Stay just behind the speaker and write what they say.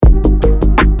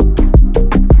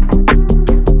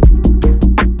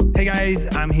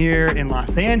here in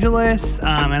Los Angeles,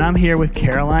 and I'm here with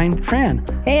Caroline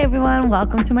Tran. Hey everyone,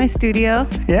 welcome to my studio.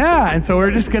 Yeah, and so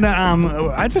we're just gonna,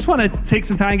 I just want to take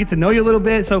some time, get to know you a little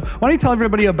bit. So why don't you tell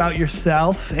everybody about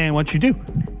yourself and what you do?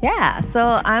 Yeah,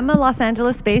 so I'm a Los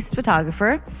Angeles-based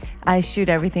photographer. I shoot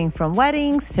everything from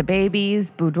weddings to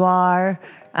babies, boudoir,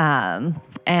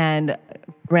 and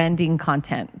branding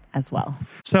content as well.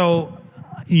 So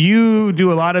you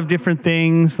do a lot of different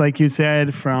things, like you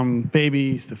said, from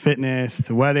babies to fitness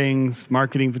to weddings,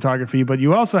 marketing, photography, but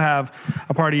you also have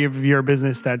a part of your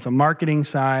business that's a marketing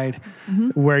side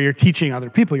where you're teaching other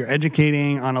people. You're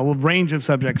educating on a range of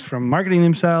subjects from marketing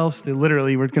themselves to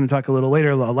literally, we're going to talk a little later,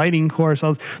 a lighting course.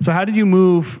 So how did you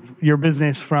move your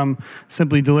business from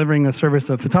simply delivering a service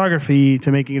of photography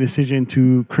to making a decision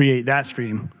to create that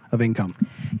stream of income?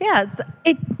 Yeah,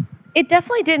 it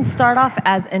definitely didn't start off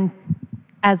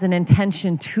as an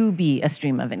intention to be a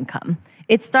stream of income.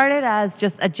 It started as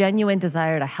just a genuine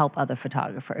desire to help other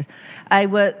photographers.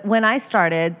 When I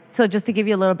started, so just to give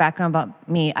you a little background about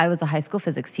me, I was a high school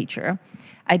physics teacher.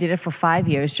 I did it for 5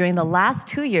 years. During the last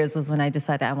 2 years was when I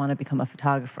decided I want to become a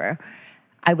photographer.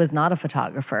 I was not a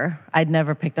photographer. I'd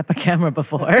never picked up a camera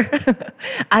before.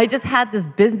 I just had this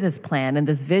business plan and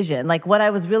this vision. Like what I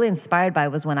was really inspired by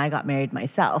was when I got married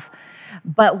myself.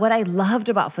 But what I loved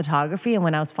about photography and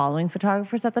when I was following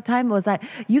photographers at the time was that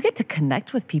you get to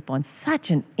connect with people on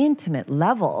such an intimate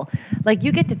level. Like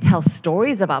you get to tell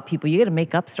stories about people. You get to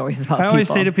make up stories about people. I always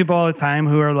say to people all the time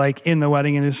who are like in the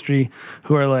wedding industry,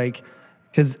 who are like,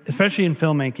 because especially in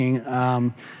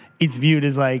filmmaking, it's viewed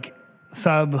as like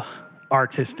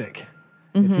sub-artistic.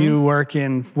 If you work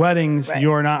in weddings,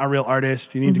 you're not a real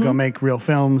artist. You need to go make real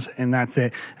films, and that's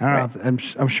it. I don't know.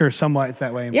 I'm sure somewhat it's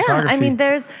that way in photography. I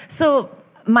mean,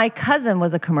 my cousin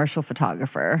was a commercial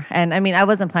photographer, and I mean, I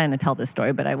wasn't planning to tell this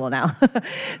story, but I will now.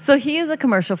 So he is a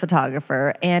commercial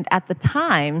photographer, and at the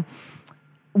time,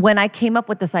 when I came up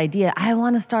with this idea, I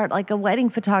want to start like a wedding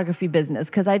photography business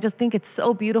because I just think it's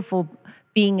so beautiful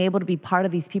being able to be part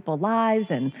of these people's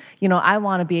lives. And, you know, I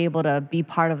want to be able to be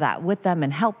part of that with them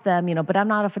and help them, you know, but I'm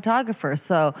not a photographer.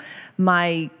 So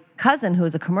my cousin, who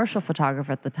was a commercial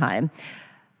photographer at the time,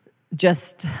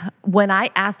 just when I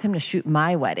asked him to shoot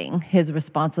my wedding, his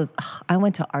response was, I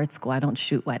went to art school, I don't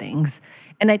shoot weddings.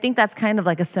 And I think that's kind of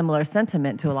like a similar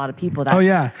sentiment to a lot of people. Oh,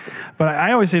 yeah. But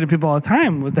I always say to people all the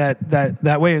time with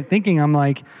that way of thinking, I'm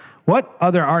like, what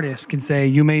other artist can say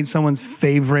you made someone's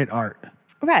favorite art?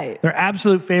 Right. Their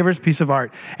absolute favorite piece of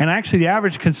art. And actually the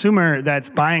average consumer that's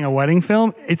buying a wedding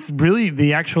film, it's really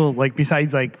the actual, like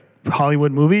besides like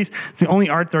Hollywood movies, it's the only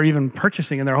art they're even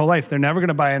purchasing in their whole life. They're never going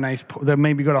to buy they'll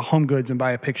maybe go to Home Goods and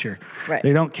buy a picture. Right.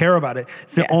 They don't care about it.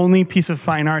 It's the only piece of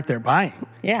fine art they're buying.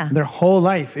 Yeah. Their whole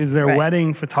life is their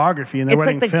wedding photography and their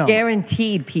wedding film. It's like the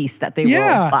guaranteed piece that they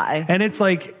will buy. And it's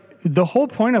like, the whole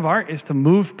point of art is to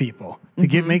move people,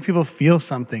 to make people feel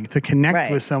something, to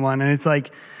connect with someone. And it's like,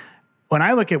 when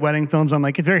I look at wedding films, I'm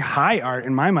like, it's very high art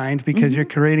in my mind because you're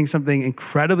creating something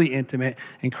incredibly intimate,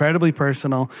 incredibly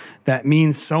personal that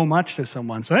means so much to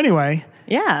someone. So anyway,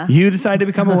 you decided to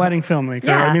become a wedding filmmaker.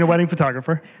 A wedding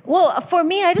photographer. Well, for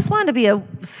me, I just wanted to be a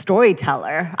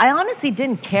storyteller. I honestly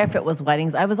didn't care if it was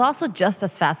weddings. I was also just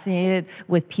as fascinated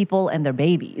with people and their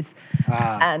babies.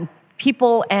 And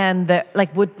people and the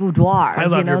with boudoir. I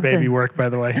love your baby work, by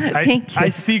the way. Thank you. I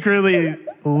secretly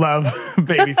love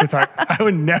baby photography. I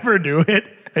would never do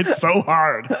it. It's so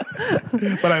hard,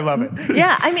 but I love it.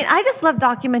 Yeah, I mean, I just love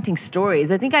documenting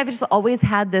stories. I think I've just always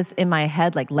had this in my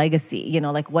head, like legacy, you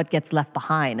know, like what gets left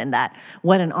behind and that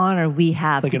what an honor we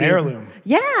have. It's like an heirloom.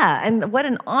 Yeah, and what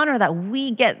an honor that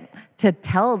we get to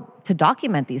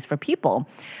document these for people.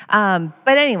 But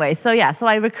anyway, so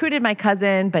I recruited my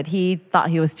cousin, but he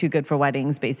thought he was too good for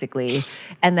weddings, basically.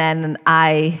 And then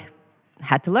I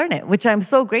had to learn it, which I'm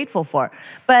so grateful for.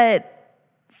 But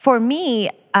for me,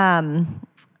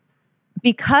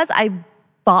 because I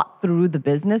thought through the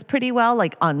business pretty well,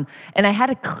 and I had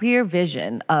a clear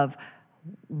vision of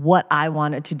what I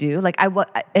wanted to do.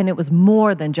 And it was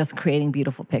more than just creating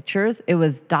beautiful pictures. It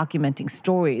was documenting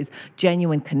stories,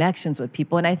 genuine connections with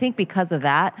people. And I think because of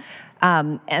that,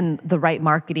 and the right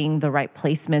marketing, the right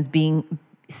placements, being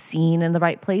seen in the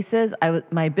right places,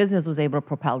 my business was able to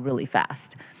propel really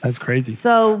fast. That's crazy.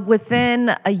 So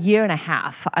within a year and a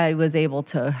half, I was able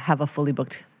to have a fully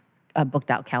booked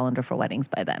out calendar for weddings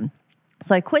by then.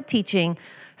 So I quit teaching,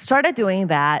 started doing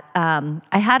that. I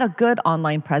had a good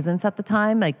online presence at the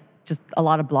time, like just a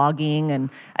lot of blogging, and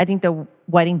I think the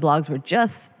wedding blogs were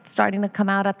just starting to come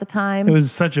out at the time. It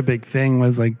was such a big thing,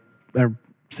 was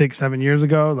 6-7 years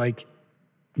ago,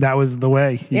 that was the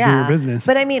way you grew your business.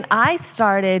 But I mean, I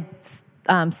started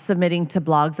submitting to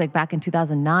blogs like back in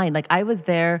 2009. Like I was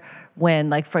there when,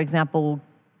 like, for example,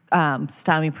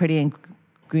 Style Me Pretty and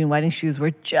Green Wedding Shoes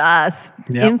were just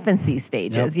infancy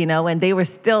stages, you know, and they were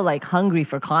still like hungry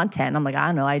for content. I'm like, I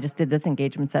don't know, I just did this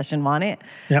engagement session, want it?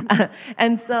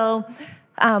 And so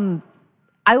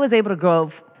I was able to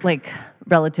grow like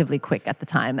relatively quick at the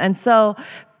time. And so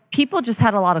people just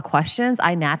had a lot of questions.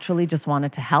 I naturally just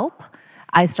wanted to help.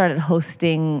 I started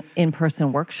hosting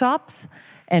in-person workshops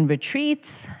and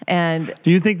retreats. And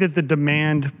do you think that the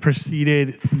demand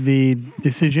preceded the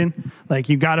decision? Like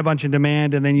you got a bunch of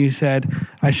demand and then you said,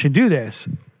 I should do this.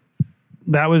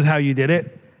 That was how you did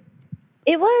it?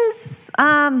 It was,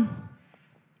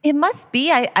 it must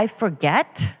be, I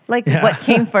forget like what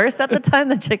came first at the time,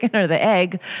 the chicken or the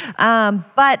egg.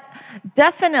 But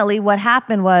definitely what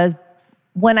happened was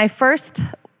when I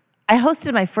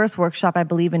hosted my first workshop, I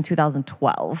believe in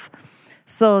 2012.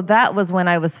 So that was when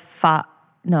I was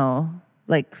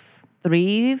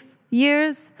 3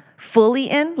 years fully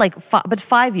in, but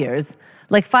 5 years.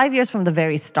 Like 5 years from the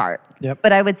very start.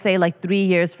 But I would say like 3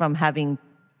 years from having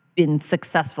been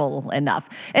successful enough.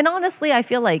 And honestly, I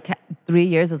feel like 3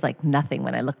 years is like nothing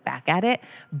when I look back at it.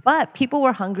 But people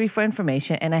were hungry for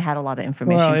information, and I had a lot of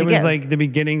information to give. Well, it was like the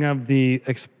beginning of the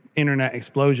internet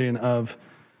explosion of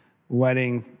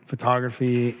wedding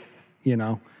photography, you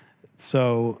know.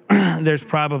 So there's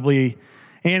probably...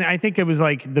 And I think it was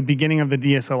like the beginning of the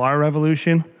DSLR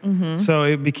revolution. So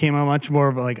it became a much more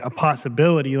of like a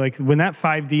possibility. Like when that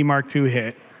 5D Mark II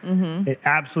hit, it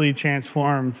absolutely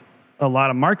transformed a lot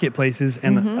of marketplaces.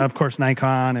 And of course,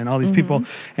 Nikon and all these people.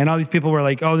 And all these people were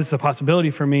like, oh, this is a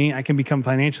possibility for me. I can become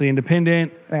financially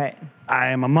independent. Right. I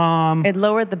am a mom. It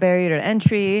lowered the barrier to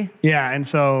entry. Yeah. And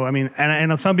so, I mean,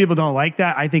 and some people don't like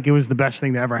that. I think it was the best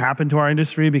thing that ever happened to our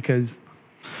industry because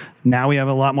now we have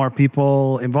a lot more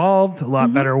people involved, a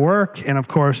lot better work, and of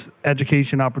course,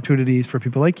 education opportunities for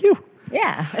people like you.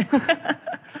 Yeah.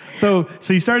 So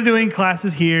you started doing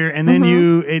classes here, and then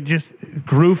it just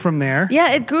grew from there.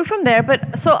 Yeah, it grew from there.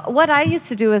 But so what I used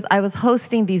to do is I was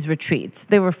hosting these retreats.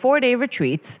 They were 4-day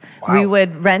retreats. Wow. We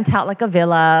would rent out like a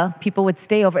villa. People would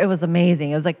stay over. It was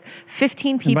amazing. It was like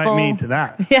 15 people. Invite me to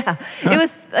that. Yeah. It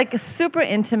was like super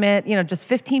intimate, you know, just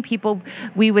 15 people.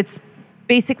 We would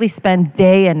basically spend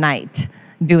day and night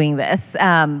doing this.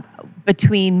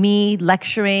 Between me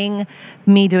lecturing,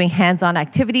 me doing hands-on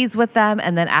activities with them,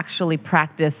 and then actually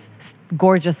practice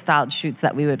gorgeous styled shoots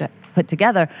that we would put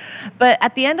together. But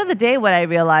at the end of the day, what I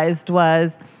realized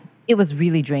was it was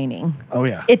really draining. Oh,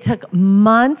 yeah. It took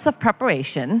months of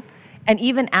preparation. And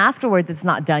even afterwards, it's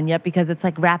not done yet because it's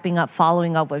like wrapping up,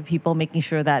 following up with people, making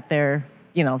sure that they're,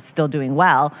 you know, still doing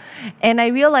well. And I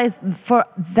realized for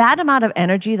that amount of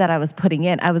energy that I was putting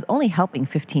in, I was only helping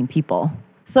 15 people.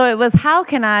 So it was, how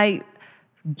can I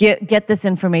get this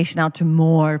information out to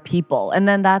more people? And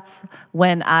then that's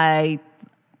when I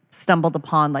stumbled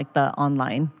upon like the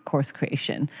online course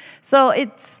creation. So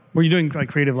were you doing like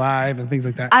Creative Live and things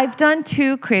like that? I've done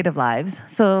 2 Creative Lives.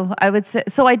 So I would say,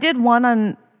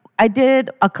 I did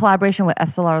a collaboration with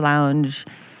SLR Lounge,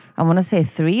 I want to say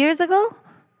 3 years ago.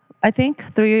 I think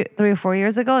 3 or 4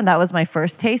 years ago. And that was my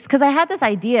first taste. Because I had this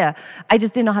idea. I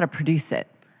just didn't know how to produce it.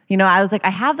 You know, I was like, I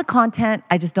have the content.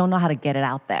 I just don't know how to get it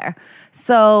out there.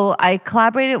 So I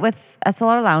collaborated with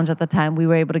SLR Lounge at the time. We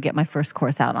were able to get my first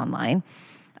course out online.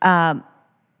 I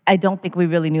don't think we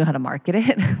really knew how to market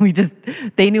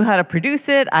it. They knew how to produce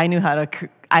it. I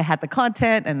had the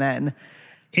content. And then.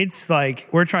 It's like,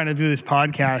 we're trying to do this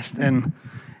podcast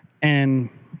and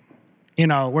you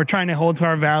know, we're trying to hold to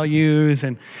our values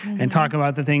and talk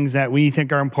about the things that we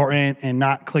think are important and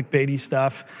not clickbaity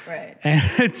stuff. Right. And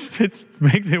it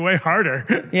makes it way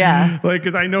harder. Yeah. Like,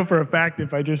 because I know for a fact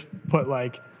if I just put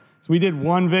so we did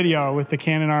one video with the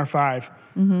Canon R5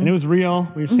 and it was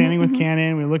real. We were standing with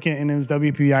Canon. We were looking and it was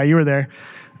WPI. You were there.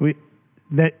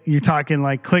 You're talking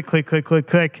like click, click, click, click,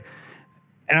 click.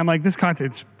 And I'm like, this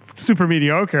content's super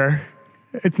mediocre.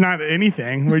 It's not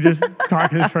anything. We're just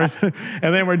talking to this person.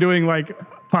 And then we're doing like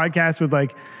podcasts with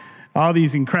like all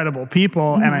these incredible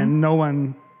people and no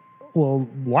one will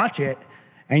watch it.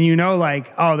 And you know, like,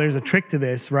 oh, there's a trick to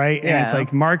this, right? Yeah. And it's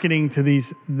like marketing to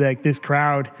this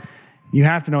crowd. You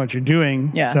have to know what you're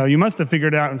doing. Yeah. So you must have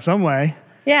figured it out in some way.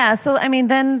 Yeah. So, I mean,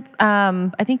 then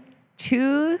I think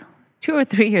 2 or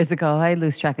 3 years ago. I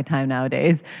lose track of time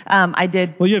nowadays. I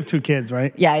did. Well, you have 2 kids,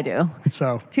 right? Yeah, I do.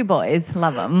 So 2 boys,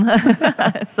 love them.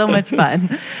 So much fun.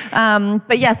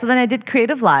 But yeah, so then I did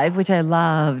Creative Live, which I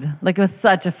loved. Like it was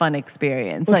such a fun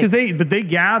experience. Because they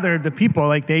gathered the people,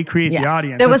 like they create the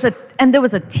audience. There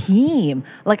was a team.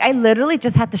 Like I literally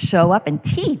just had to show up and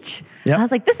teach. Yep. I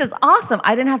was like, this is awesome.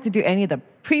 I didn't have to do any of the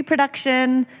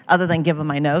pre-production other than give them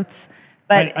my notes.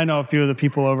 But I know a few of the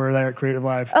people over there at Creative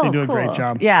Live. They do a great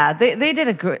job. Yeah, they did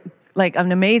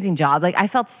an amazing job. Like I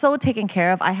felt so taken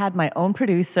care of. I had my own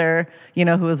producer,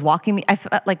 who was walking me. I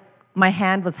felt like my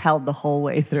hand was held the whole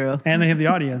way through. And they have the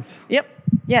audience. Yep.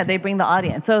 Yeah, they bring the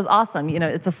audience. So it was awesome.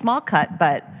 It's a small cut,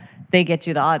 but they get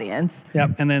you the audience.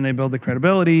 Yep. And then they build the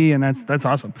credibility, and that's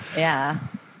awesome. Yeah.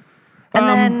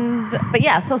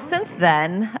 So since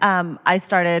then, I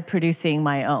started producing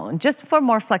my own, just for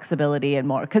more flexibility and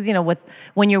more, because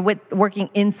when you're working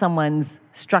in someone's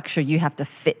structure, you have to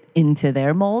fit into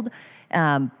their mold,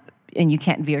 and you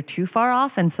can't veer too far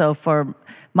off. And so for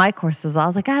my courses, I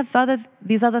was like, I have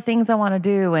these other things I want to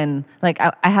do, and like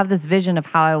I have this vision of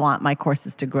how I want my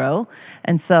courses to grow,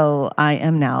 and so I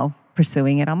am now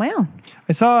pursuing it on my own.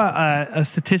 I saw a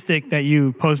statistic that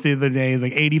you posted the other day. Is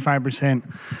like 85%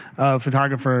 of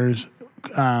photographers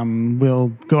will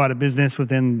go out of business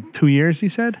within 2 years, you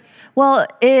said? Well,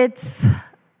 it's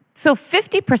so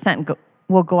 50%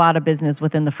 will go out of business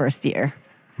within the first year.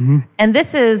 Mm-hmm. And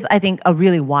this is, I think, a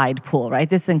really wide pool, right?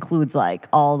 This includes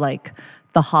all the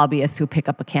hobbyists who pick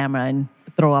up a camera and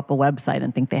throw up a website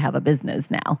and think they have a business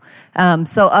now.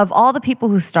 So of all the people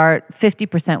who start,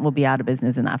 50% will be out of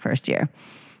business in that first year.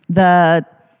 Of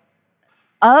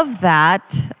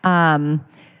that, a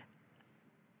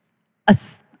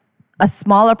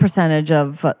smaller percentage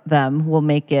of them will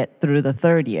make it through the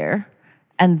third year.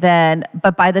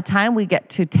 But by the time we get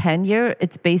to 10 year,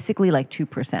 it's basically like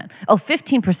 2%.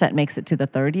 15% makes it to the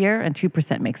third year and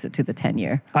 2% makes it to the 10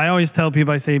 year. I always tell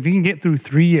people, I say, if you can get through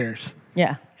 3 years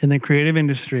in the creative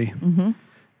industry, mm-hmm.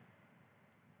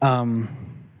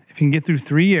 If you can get through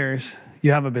 3 years,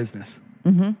 you have a business.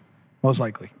 Mm-hmm. Most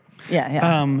likely.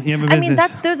 Yeah. You have a business. I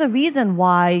mean, there's a reason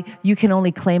why you can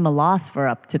only claim a loss for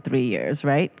up to 3 years,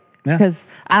 right? Yeah. Because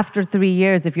after 3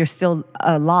 years, if you're still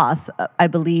a loss, I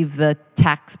believe the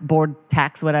board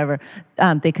tax, whatever,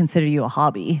 they consider you a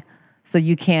hobby. So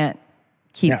you can't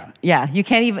keep, you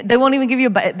can't even, they won't even give you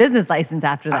a business license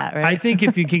after that, right? I think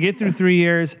if you can get through 3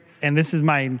 years, and this is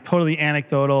my totally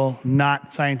anecdotal,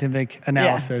 not scientific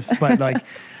analysis, but like,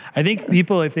 I think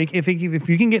people, if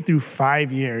you can get through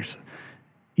 5 years,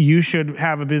 you should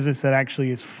have a business that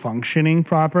actually is functioning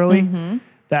properly. Mm-hmm.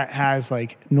 That has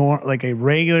like a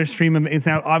regular stream of. It's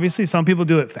now obviously some people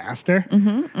do it faster,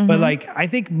 mm-hmm, mm-hmm. but like I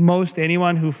think most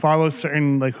anyone who follows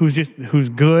certain who's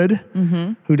good,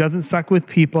 mm-hmm. who doesn't suck with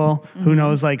people, mm-hmm. who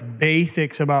knows like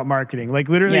basics about marketing. Like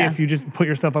literally, if you just put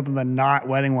yourself up in the not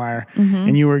wedding wire mm-hmm.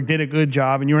 and you did a good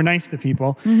job and you were nice to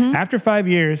people, mm-hmm. after 5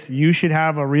 years you should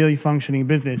have a really functioning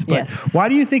business. But why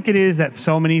do you think it is that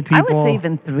so many people? I would say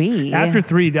even 3. After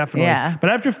 3, definitely. Yeah. But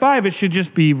after 5, it should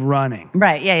just be running.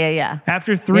 Right. Yeah.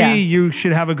 After 3, you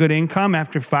should have a good income.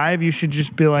 After 5, you should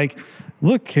just be like,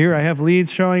 look here, I have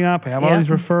leads showing up. I have all these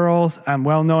referrals. I'm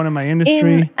well known in my industry.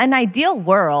 In an ideal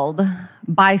world,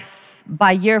 by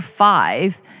year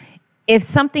 5, if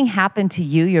something happened to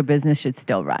you, your business should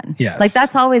still run. Yes. Like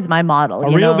that's always my model.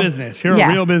 A real business. You're a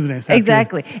real business.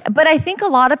 Exactly. But I think a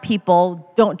lot of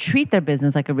people don't treat their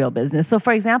business like a real business. So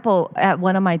for example, at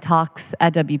one of my talks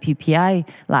at WPPI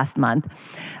last month,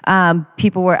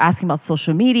 people were asking about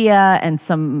social media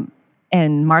and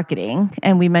marketing.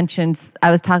 And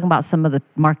I was talking about some of the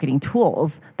marketing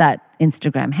tools that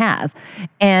Instagram has.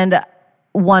 And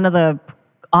one of the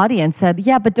audience said,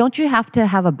 yeah, but don't you have to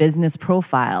have a business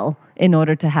profile in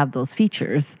order to have those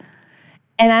features?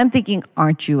 And I'm thinking,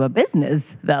 aren't you a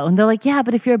business though? And they're like, yeah,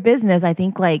 but if you're a business, I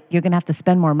think like you're going to have to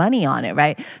spend more money on it,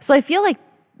 right? So I feel like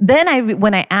then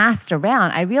when I asked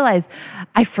around, I realized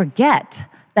I forget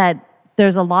that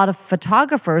there's a lot of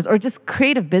photographers or just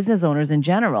creative business owners in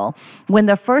general. When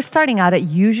they're first starting out, it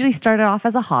usually started off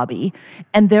as a hobby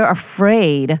and they're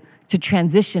afraid to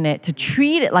transition it, to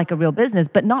treat it like a real business,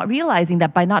 but not realizing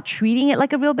that by not treating it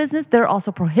like a real business, they're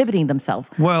also prohibiting themselves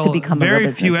to become a real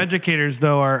business. Very few educators,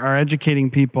 though, are educating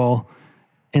people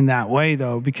in that way,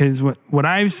 though, because what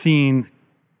I've seen,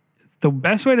 the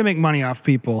best way to make money off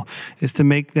people is to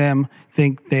make them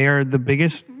think they are the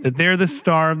biggest, that they're the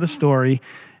star of the story,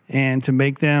 and to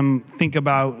make them think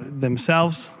about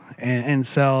themselves and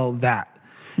sell that.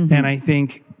 Mm-hmm. And I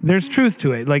think there's truth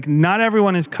to it. Like, not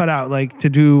everyone is cut out like to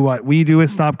do what we do with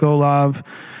Stop Go Love.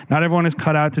 Not everyone is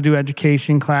cut out to do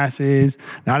education classes.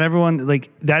 Not everyone,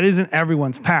 like, that isn't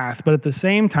everyone's path. But at the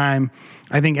same time,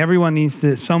 I think everyone needs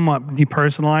to somewhat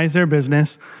depersonalize their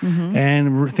business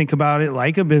and think about it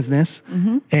like a business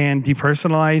and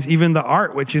depersonalize even the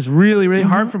art, which is really, really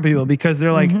hard for people because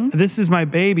they're like, this is my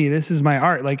baby. This is my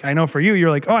art. Like, I know for you,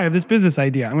 you're like, oh, I have this business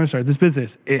idea. I'm going to start this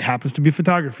business. It happens to be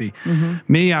photography.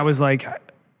 Me, I was like,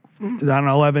 I don't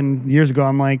know, 11 years ago,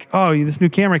 I'm like, oh, this new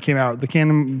camera came out, the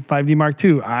Canon 5D Mark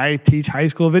II. I teach high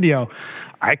school video.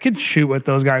 I could shoot what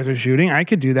those guys are shooting. I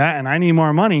could do that, and I need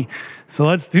more money. So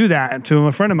let's do that. To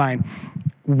a friend of mine,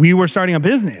 we were starting a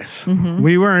business.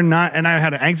 We were not, and I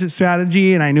had an exit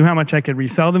strategy, and I knew how much I could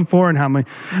resell them for, and how much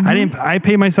I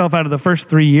paid myself out of the first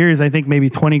 3 years, I think maybe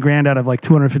 20 grand out of like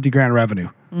 250 grand revenue.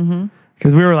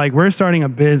 Because we were like, we're starting a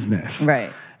business.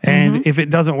 Right. And if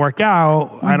it doesn't work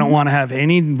out, I don't want to have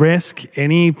any risk,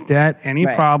 any debt, any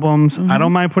problems. I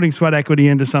don't mind putting sweat equity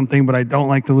into something, but I don't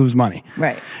like to lose money.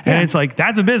 Right. And it's like,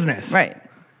 that's a business. Right.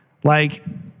 Like,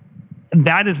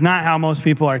 that is not how most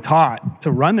people are taught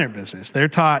to run their business. They're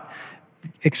taught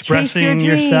expressing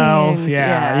yourself.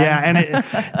 Yeah. And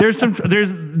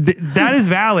that is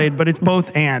valid, but it's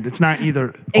both and. It's not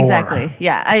either Exactly. or.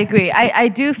 Yeah, I agree. I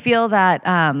do feel that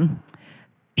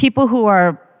people who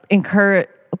are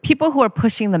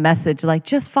pushing the message, like,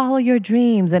 just follow your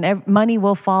dreams and money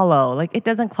will follow. Like, it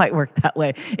doesn't quite work that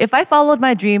way. If I followed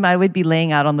my dream, I would be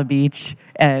laying out on the beach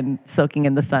and soaking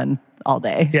in the sun all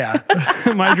day. Yeah.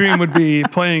 My dream would be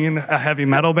playing in a heavy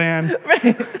metal band. Right.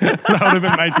 That would have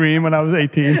been my dream when I was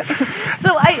 18.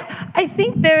 So I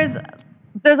think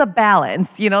there's a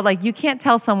balance, like, you can't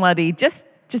tell somebody just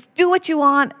do what you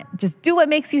want, just do what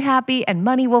makes you happy, and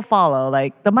money will follow.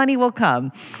 Like, the money will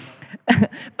come.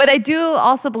 But I do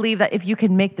also believe that if you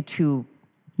can make the two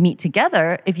meet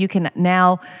together, if you can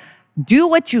now do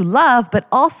what you love, but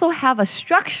also have a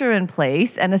structure in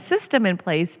place and a system in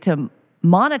place to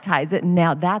monetize it,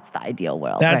 now that's the ideal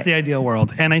world. That's the ideal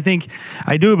world. And I think,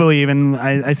 I do believe, and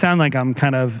I sound like I'm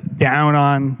kind of down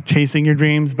on chasing your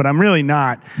dreams, but I'm really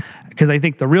not, because I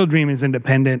think the real dream is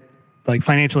independent, like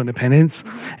financial independence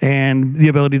and the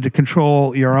ability to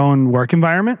control your own work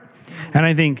environment. And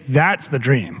I think that's the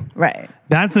dream. Right.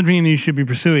 That's the dream you should be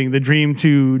pursuing. The dream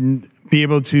to be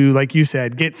able to, like you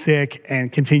said, get sick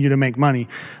and continue to make money.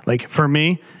 Like, for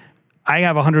me, I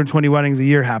have 120 weddings a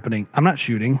year happening. I'm not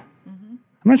shooting.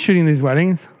 I'm not shooting these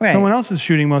weddings. Right. Someone else is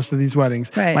shooting most of these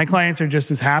weddings. Right. My clients are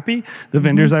just as happy. The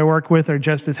vendors I work with are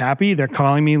just as happy. They're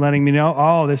calling me, letting me know,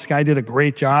 oh, this guy did a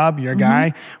great job. Your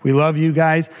guy. We love you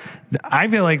guys. I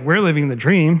feel like we're living the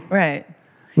dream. Right.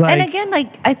 Like, and again,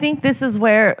 like, I think this is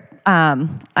where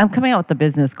I'm coming out with the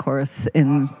business course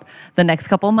in the next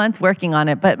couple of months, working on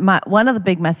it. But one of the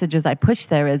big messages I push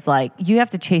there is, like, you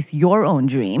have to chase your own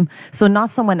dream, so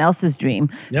not someone else's dream.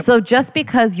 Yep. So just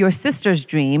because your sister's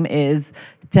dream is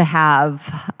to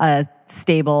have a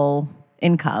stable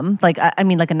income, like, I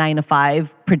mean, like a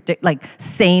 9-to-5, like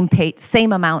same pay,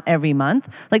 same amount every month,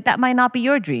 like, that might not be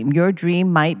your dream. Your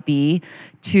dream might be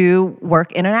to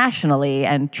work internationally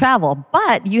and travel,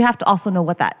 but you have to also know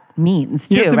what that means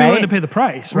too, you have to right? be willing to pay the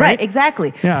price, right? Right,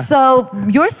 exactly. Yeah. So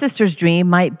your sister's dream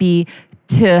might be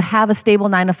to have a stable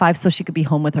 9-to-5 so she could be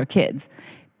home with her kids.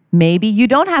 Maybe you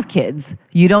don't have kids.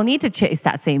 You don't need to chase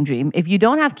that same dream. If you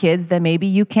don't have kids, then maybe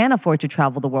you can afford to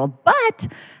travel the world. But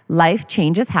life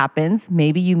changes, happens.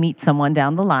 Maybe you meet someone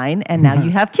down the line and now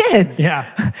you have kids.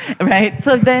 Yeah. Right?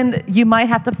 So then you might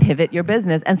have to pivot your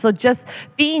business. And so just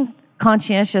being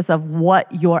conscientious of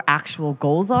what your actual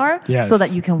goals are, so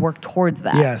that you can work towards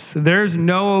that. Yes. There's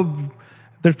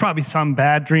probably some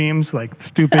bad dreams, like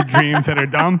stupid dreams that are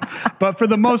dumb. But for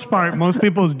the most part, most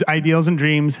people's ideals and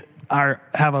dreams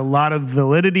have a lot of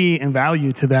validity and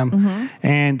value to them.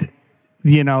 And,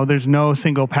 there's no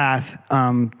single path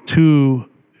to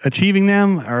achieving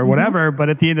them or whatever. But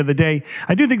at the end of the day,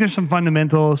 I do think there's some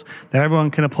fundamentals that everyone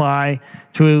can apply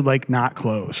to, like, not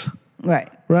close. Right.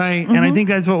 Right. And I think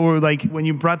that's what we're like, when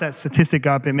you brought that statistic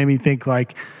up, it made me think,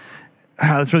 like,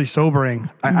 that's really sobering.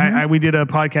 We did a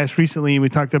podcast recently. We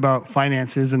talked about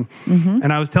finances and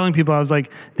I was telling people, I was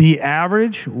like, the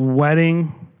average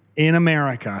wedding in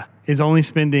America is only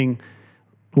spending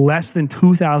less than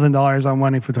 $2,000 on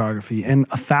wedding photography and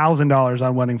 $1,000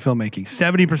 on wedding filmmaking.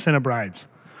 70% of brides.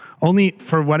 Only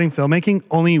for wedding filmmaking,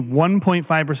 only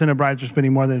 1.5% of brides are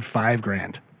spending more than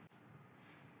 $5,000.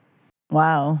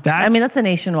 Wow. That's a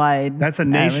nationwide. That's a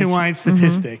nationwide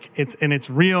statistic. It's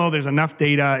real. There's enough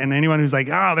data, and anyone who's like,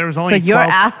 there was only. So you're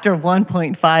after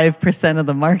 1.5% of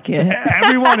the market.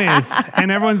 Everyone is,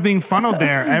 and everyone's being funneled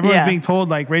there. Everyone's being told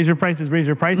like, raise your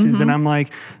prices, and I'm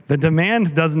like, the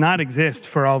demand does not exist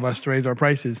for all of us to raise our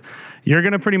prices. You're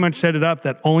going to pretty much set it up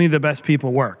that only the best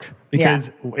people work.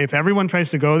 Because if everyone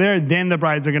tries to go there, then the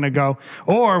brides are going to go,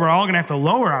 or we're all going to have to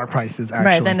lower our prices, actually.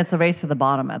 Right, then it's a race to the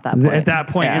bottom at that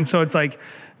point. And so it's like,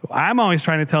 I'm always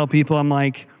trying to tell people, I'm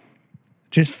like,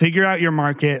 just figure out your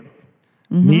market,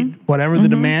 meet whatever the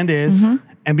demand is,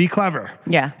 and be clever.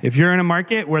 Yeah. If you're in a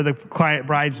market where the client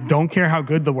brides don't care how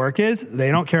good the work is,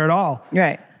 they don't care at all.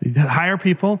 Right. Hire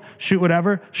people, shoot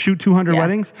whatever, shoot 200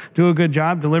 weddings, do a good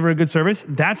job, deliver a good service.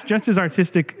 That's just as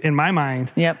artistic in my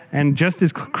mind, and just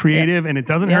as creative, and it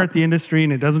doesn't hurt the industry,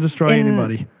 and it doesn't destroy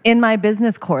anybody. In my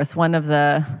business course, one of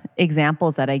the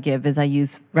examples that I give is I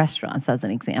use restaurants as an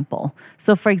example.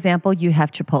 So, for example, you have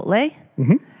Chipotle,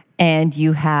 and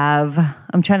you have,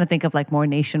 I'm trying to think of like more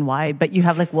nationwide, but you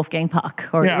have like Wolfgang Puck,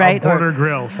 right? Or Border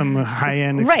Grill, some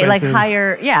high-end, expensive like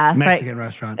higher, Mexican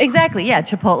restaurant. Exactly,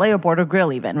 Chipotle or Border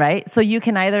Grill even, right? So you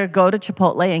can either go to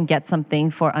Chipotle and get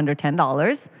something for under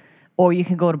 $10, or you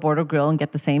can go to Border Grill and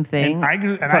get the same thing. I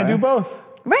do both.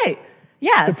 Right,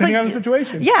 yeah. Depending on the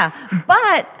situation. Yeah,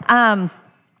 but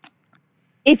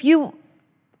if you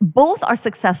both are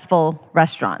successful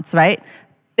restaurants, right?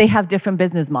 They have different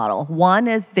business model. One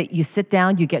is that you sit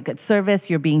down, you get good service,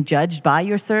 you're being judged by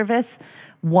your service.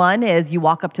 One is you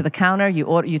walk up to the counter, you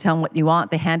order, you tell them what you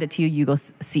want, they hand it to you, you go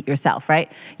seat yourself,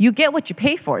 right? You get what you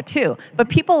pay for too, but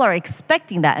people are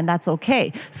expecting that, and that's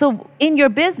okay. So in your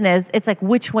business, it's like,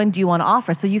 which one do you want to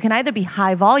offer? So you can either be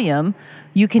high volume,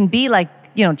 you can be like,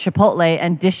 Chipotle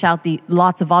and dish out the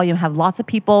lots of volume, have lots of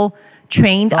people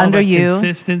trained under you.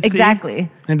 Consistency. Exactly.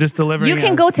 And just delivering. You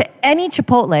can go to any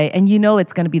Chipotle and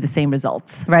it's going to be the same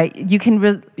results, right? You can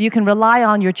rely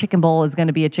on your chicken bowl is going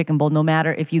to be a chicken bowl no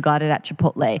matter if you got it at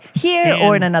Chipotle here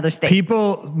or in another state.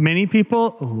 Many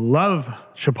people love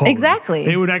Chipotle. Exactly.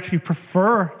 They would actually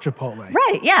prefer Chipotle.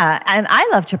 Right, yeah. And I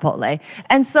love Chipotle.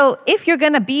 And so if you're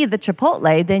going to be the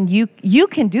Chipotle, then you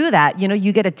can do that.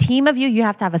 You get a team of you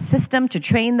have to have a system to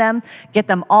train them, get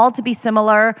them all to be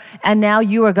similar, and now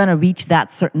you are going to reach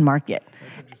that certain market.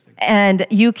 That's interesting. And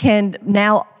you can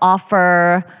now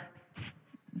offer,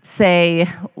 say,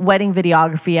 wedding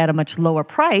videography at a much lower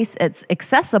price. It's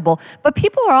accessible, but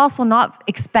people are also not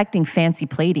expecting fancy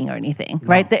plating or anything,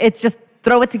 right? It's just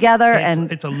throw it together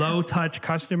it's a low touch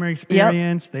customer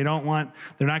experience. They're not going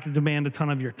to demand a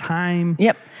ton of your time.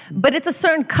 Yep. But it's a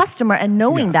certain customer, and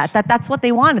knowing that's what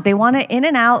they wanted. They want it in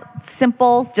and out,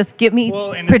 simple, just give me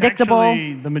predictable. It's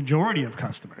actually the majority of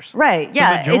customers. Right.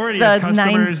 Yeah. The majority of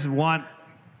customers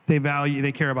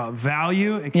they care about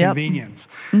value and convenience.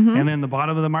 And then the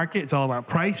bottom of the market, it's all about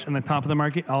price, and the top of the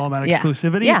market, all about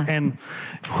exclusivity. Yeah. And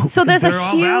so there's a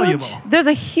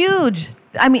huge,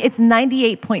 it's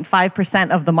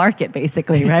 98.5% of the market,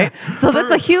 basically, right? So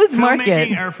that's a huge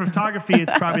market. Or photography,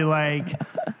 it's probably like,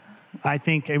 I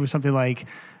think it was something like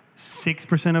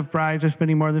 6% of brides are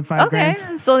spending more than $5,000.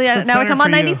 Okay, so now we're talking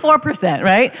about 94%,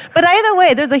 right? But either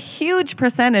way, there's a huge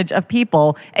percentage of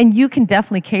people, and you can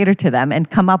definitely cater to them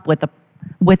and come up with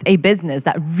a business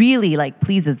that really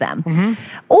pleases them.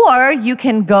 Or you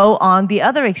can go on the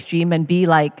other extreme and be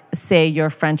like, say, your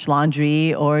French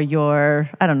Laundry or your,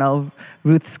 I don't know,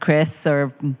 Ruth's Chris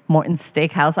or Morton's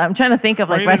Steakhouse. I'm trying to think of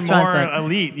restaurants. Or more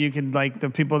elite. You can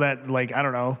the people that I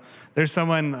don't know. There's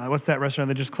someone, what's that restaurant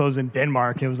that just closed in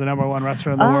Denmark? It was the #1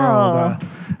 restaurant in the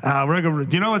world.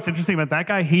 Do you know what's interesting about that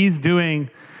guy?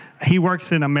 He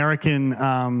works in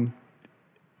American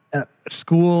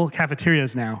school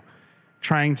cafeterias now,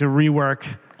 trying to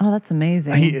rework. Oh, that's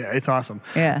amazing. It's awesome.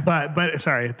 Yeah. But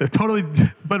sorry,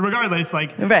 but regardless,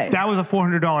 that was a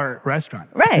 $400 restaurant.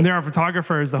 Right. And there are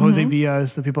photographers, the Jose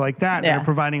Villas, the people like that are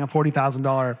providing a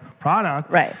 $40,000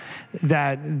 product. Right.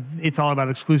 That it's all about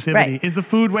exclusivity. Right. Is the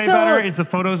food way better? Is the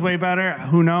photos way better?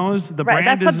 Who knows? The brand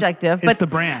that's subjective. It's the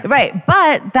brand. Right.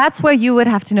 But that's where you would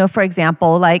have to know, for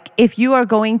example, if you are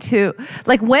going to,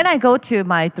 when I go to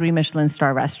my 3 Michelin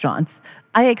star restaurants,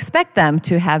 I expect them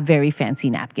to have very fancy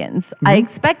napkins. I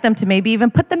expect them to maybe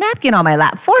even put the napkin on my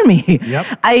lap for me. Yep.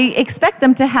 I expect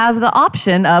them to have the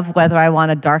option of whether I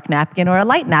want a dark napkin or a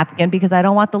light napkin because I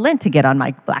don't want the lint to get on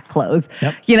my black clothes.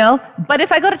 Yep. But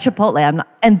if I go to Chipotle, I'm not.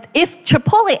 And if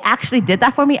Chipotle actually did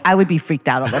that for me, I would be freaked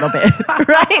out a little bit,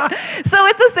 right? So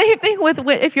it's the same thing with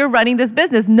if you're running this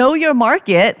business. Know your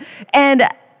market and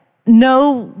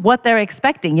know what they're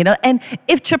expecting, And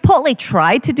if Chipotle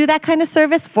tried to do that kind of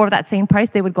service for that same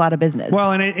price, they would go out of business.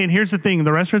 Well, and here's the thing.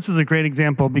 The restaurants is a great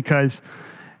example because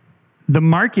the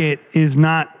market is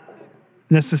not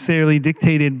necessarily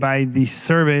dictated by the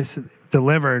service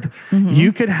delivered.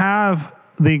 You could have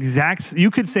you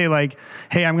could say like,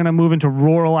 hey, I'm going to move into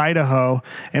rural Idaho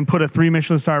and put a 3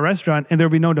 Michelin star restaurant, and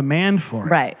there'll be no demand for it.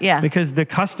 Right, yeah. Because the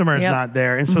customer is not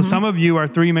there. And so some of you are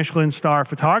 3 Michelin star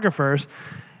photographers,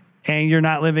 and you're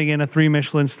not living in a 3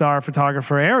 Michelin star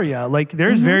photographer area. Like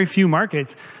there's very few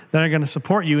markets that are going to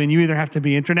support you, and you either have to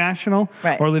be international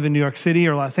or live in New York City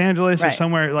or Los Angeles or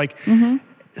somewhere like.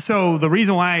 So the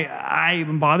reason why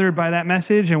I'm bothered by that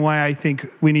message and why I think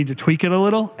we need to tweak it a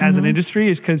little as an industry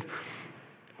is because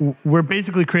we're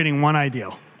basically creating one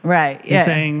ideal. Right. Yeah. And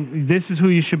saying this is who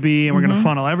you should be, and we're going to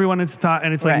funnel everyone into top.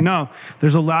 And it's like, no,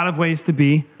 there's a lot of ways to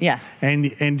be. Yes.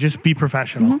 And just be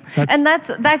professional. And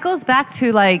that goes back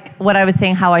to like what I was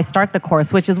saying, how I start the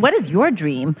course, which is what is your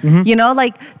dream? You know,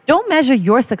 like don't measure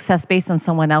your success based on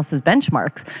someone else's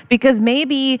benchmarks, because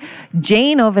maybe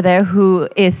Jane over there who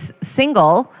is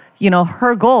single, you know,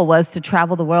 her goal was to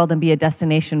travel the world and be a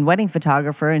destination wedding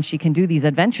photographer, and she can do these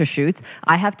adventure shoots.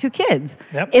 I have 2 kids.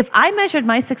 If I measured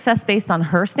my success based on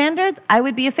her standards, I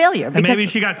would be a failure. And maybe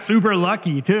she got super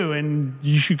lucky too, and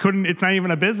she couldn't. It's not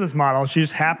even a business model. She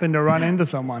just happened to run into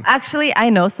someone. Actually, I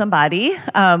know somebody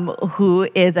who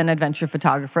is an adventure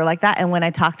photographer like that, and when I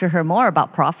talk to her more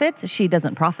about profits, she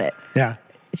doesn't profit. Yeah.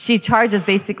 She charges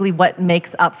basically what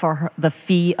makes up for the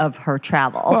fee of her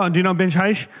travel. Well, do you know Binge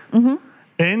Heish?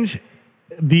 Binge,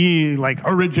 the like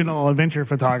original adventure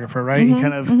photographer, right? He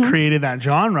kind of created that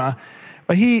genre.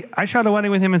 But I shot a wedding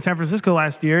with him in San Francisco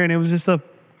last year, and it was just a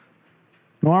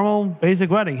normal, basic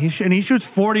wedding. He shoots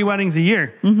 40 weddings a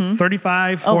year,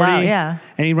 35, 40. Oh, wow, yeah.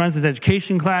 And he runs his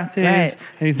education classes,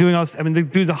 and he's doing all this. I mean, the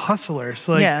dude's a hustler.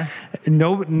 So like,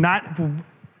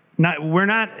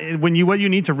 what you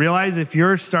need to realize if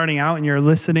you're starting out and you're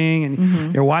listening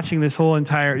and you're watching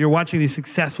you're watching these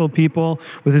successful people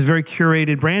with this very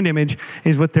curated brand image,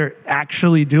 is what they're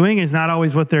actually doing is not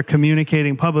always what they're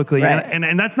communicating publicly.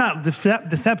 And that's not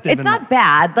deceptive. It's not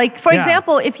bad. Like, for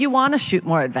example, if you want to shoot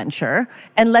more adventure,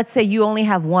 and let's say you only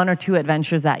have 1 or 2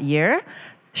 adventures that year,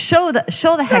 show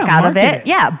the heck out of it.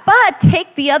 Yeah, but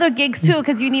take the other gigs too,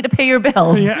 because you need to pay your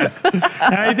bills. Yes. And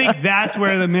I think that's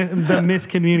where the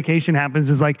miscommunication happens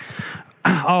is like,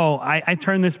 oh, I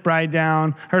turned this bride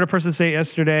down. I heard a person say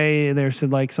yesterday, they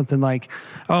said like something like,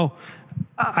 oh,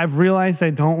 I've realized I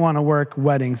don't want to work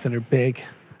weddings that are big.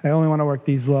 I only want to work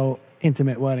these low,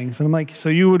 intimate weddings. And I'm like, so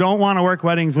you don't want to work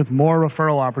weddings with more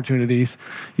referral opportunities.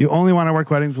 You only want to work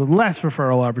weddings with less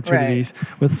referral opportunities,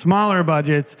 with smaller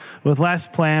budgets, with less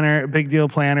big deal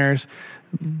planners.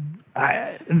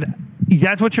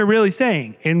 That's what you're really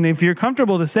saying. And if you're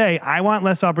comfortable to say, I want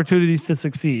less opportunities to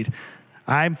succeed,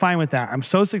 I'm fine with that. I'm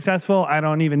so successful, I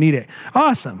don't even need it.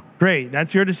 Awesome. Great.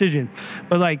 That's your decision.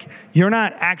 But like, you're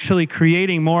not actually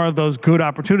creating more of those good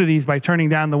opportunities by turning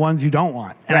down the ones you don't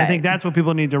want. And I think that's what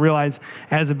people need to realize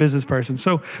as a business person.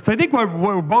 So I think what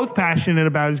we're both passionate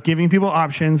about is giving people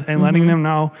options and letting them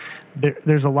know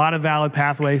there's a lot of valid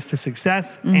pathways to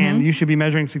success, and you should be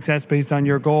measuring success based on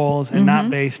your goals and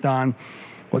not based on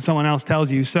what someone else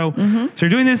tells you. So you're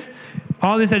doing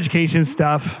all this education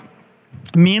stuff.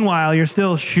 Meanwhile, you're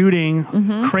still shooting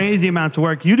crazy amounts of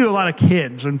work. You do a lot of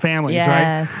kids and families, right?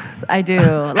 Yes, I do.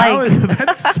 Like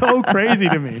that's so crazy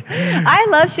to me. I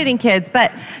love shooting kids,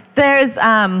 but there's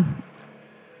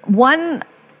one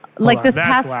like this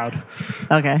that's past.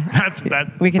 Loud. Okay, that's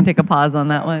we can take a pause on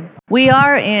that one. We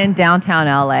are in downtown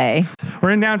LA.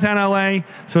 We're in downtown LA,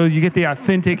 so you get the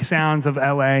authentic sounds of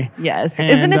LA. Yes, and,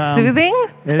 isn't it soothing?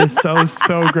 It is so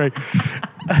great.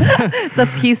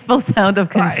 The peaceful sound of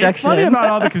construction. It's funny about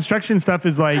all the construction stuff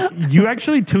is like you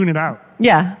actually tune it out.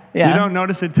 Yeah. You don't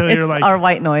notice it till you're like our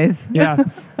white noise. Yeah.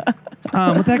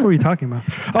 What the heck were we talking about?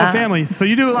 Oh, families. So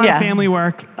you do a lot of family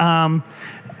work. In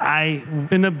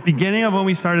the beginning of when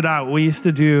we started out, we used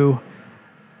to do.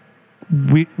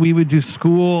 We would do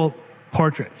school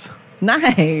portraits.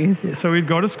 Nice. So we'd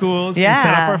go to schools and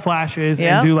set up our flashes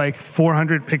and do like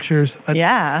 400 pictures.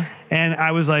 And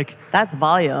I was like... That's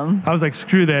volume. I was like,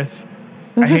 screw this.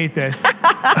 I hate this.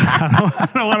 I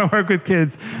don't want to work with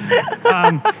kids.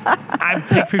 I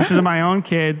take pictures of my own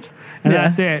kids, and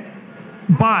that's it.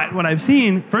 But what I've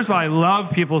seen, first of all, I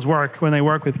love people's work when they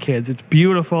work with kids. It's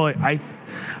beautiful. I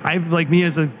like me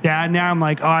as a dad now, I'm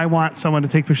like, oh, I want someone to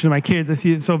take pictures of my kids. I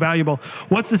see it so valuable.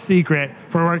 What's the secret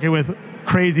for working with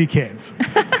crazy kids?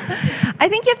 I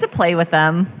think you have to play with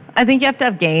them. I think you have to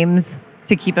have games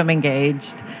to keep them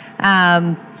engaged.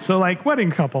 So like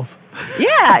wedding couples.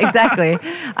 Yeah, exactly.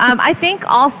 I think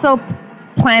also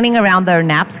planning around their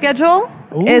nap schedule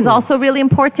is also really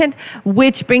important,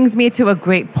 which brings me to a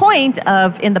great point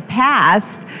of in the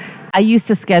past, I used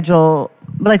to schedule,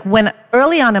 like when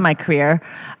early on in my career,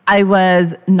 I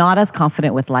was not as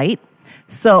confident with light.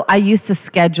 So I used to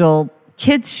schedule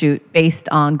kids shoot based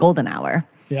on golden hour.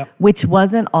 Yep. Which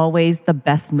wasn't always the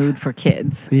best mood for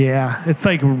kids. Yeah, it's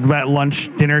like that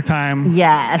lunch, dinner time,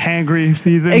 yes, hangry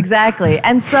season. Exactly.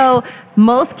 And so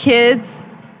most kids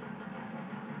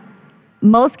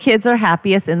are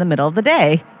happiest in the middle of the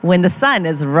day when the sun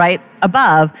is right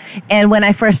above. And when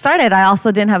I first started, I also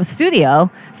didn't have a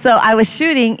studio. So I was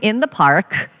shooting in the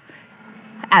park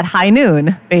at high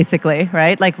noon, basically,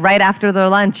 right? Like right after their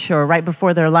lunch or right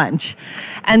before their lunch.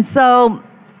 And so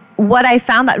what I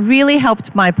found that really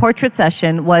helped my portrait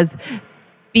session was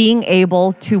being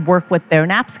able to work with their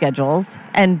nap schedules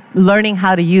and learning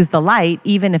how to use the light,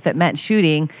 even if it meant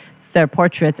shooting their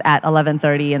portraits at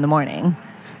 11:30 in the morning.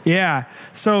 Yeah.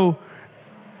 So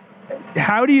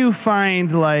how do you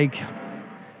find like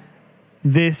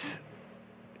this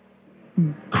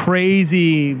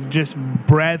crazy just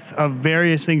breadth of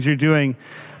various things you're doing,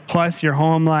 plus your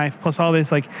home life, plus all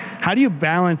this? Like, how do you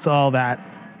balance all that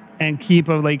and keep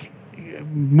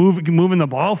moving the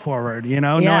ball forward,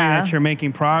 knowing that you're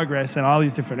making progress in all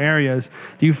these different areas?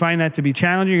 Do you find that to be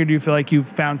challenging, or do you feel like you've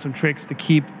found some tricks to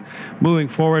keep moving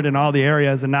forward in all the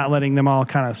areas and not letting them all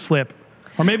kind of slip?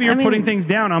 Or maybe you're putting things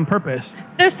down on purpose.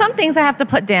 There's some things I have to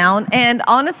put down, and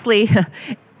honestly,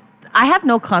 I have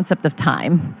no concept of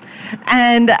time.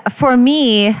 And for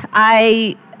me,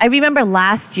 I remember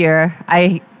last year,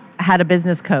 I had a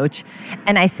business coach,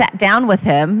 and I sat down with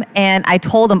him and I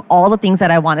told him all the things that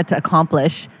I wanted to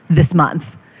accomplish this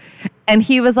month. And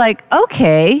he was like,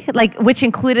 okay, which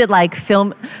included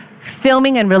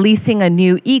filming and releasing a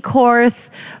new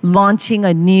e-course, launching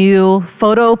a new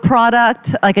photo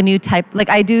product, like a new type,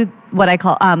 I do what I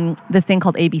call this thing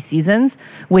called AB Seasons,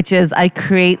 which is I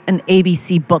create an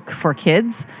ABC book for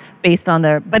kids based on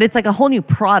but it's like a whole new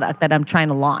product that I'm trying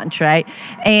to launch, right?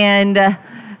 And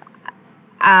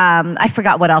I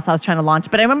forgot what else I was trying to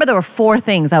launch, but I remember there were 4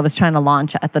 things I was trying to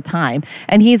launch at the time.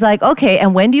 And he's like, okay,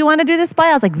 and when do you want to do this by?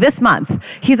 I was like, this month.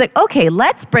 He's like, okay,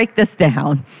 let's break this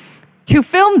down. To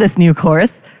film this new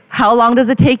course, how long does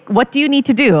it take? What do you need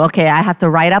to do? Okay, I have to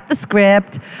write up the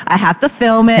script. I have to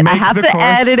film it. I have to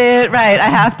edit it, right? I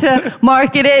have to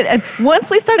market it. And once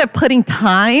we started putting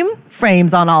time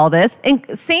frames on all this, and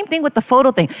same thing with the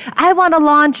photo thing. I want to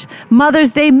launch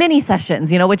Mother's Day mini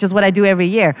sessions, which is what I do every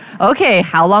year. Okay,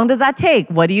 how long does that take?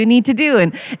 What do you need to do?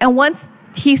 And once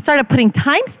he started putting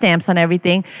timestamps on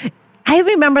everything, I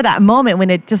remember that moment when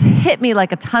it just hit me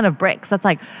like a ton of bricks. That's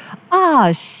like,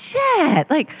 oh shit.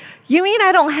 You mean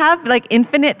I don't have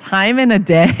infinite time in a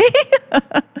day?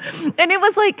 And it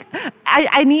was like,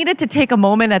 I needed to take a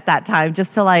moment at that time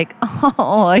just to but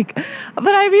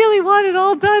I really want it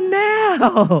all done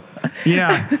now.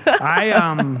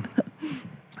 Yeah.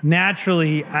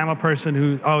 Naturally, I'm a person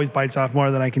who always bites off more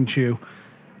than I can chew.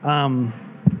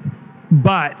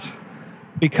 But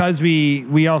because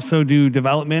we also do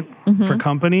development for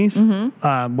companies,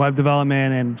 web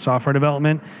development and software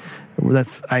development,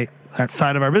 that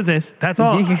side of our business, that's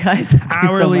all you guys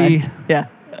hourly so much.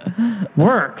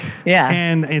 work. Yeah.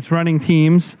 And it's running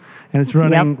teams, and it's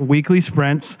running weekly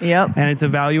sprints, and it's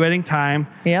evaluating time,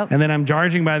 and then I'm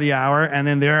charging by the hour, and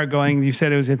then they're going, you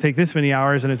said it was going to take this many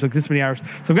hours, and it took this many hours.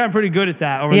 So I've gotten pretty good at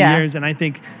that over the years, and I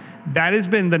think that has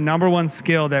been the number one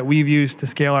skill that we've used to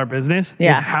scale our business.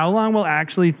 Is how long will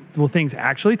things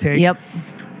actually take?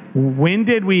 When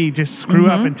did we just screw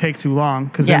up and take too long?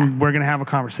 Because then we're going to have a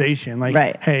conversation.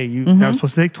 Hey, that was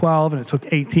supposed to take 12 and it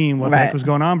took 18. What the heck was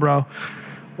going on, bro?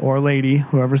 Or lady,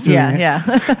 whoever's doing it.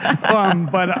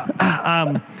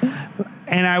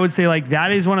 And I would say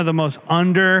that is one of the most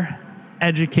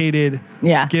undereducated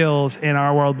skills in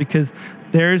our world, because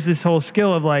there's this whole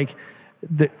skill of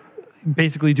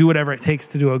basically do whatever it takes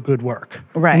to do a good work.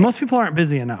 Right. And most people aren't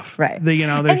busy enough. Right.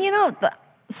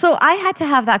 So I had to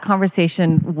have that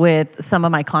conversation with some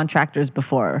of my contractors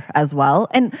before as well.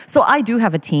 And so I do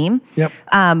have a team.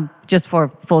 Just for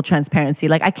full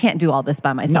transparency, I can't do all this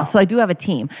by myself. No. So I do have a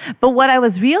team. But what I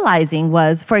was realizing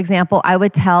was, for example, I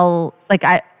would tell,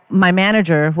 my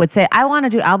manager would say, I want to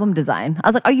do album design. I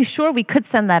was like, are you sure? We could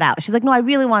send that out. She's like, no, I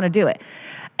really want to do it.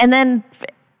 And then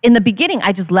in the beginning,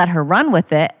 I just let her run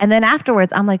with it. And then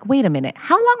afterwards, I'm like, wait a minute,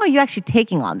 how long are you actually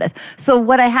taking on this? So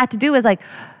what I had to do is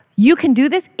you can do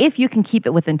this if you can keep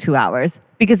it within 2 hours.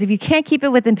 Because if you can't keep it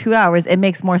within 2 hours,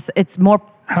 it's more.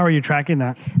 How are you tracking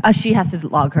that? She has to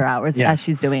log her hours as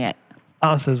she's doing it.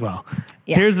 Us as well.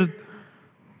 Yeah. Here's a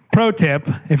pro tip.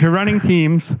 If you're running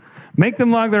teams, make them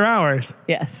log their hours.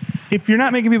 Yes. If you're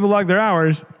not making people log their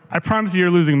hours, I promise you're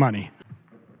losing money.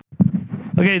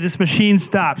 Okay, this machine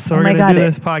stopped, so Oh we're my going to God, do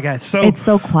this podcast. So It's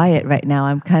so quiet right now.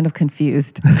 I'm kind of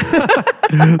confused.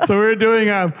 So we're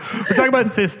talking about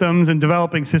systems and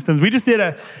developing systems. We just did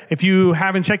if you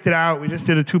haven't checked it out, we just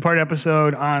did a 2-part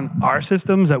episode on our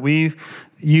systems that we've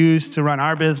used to run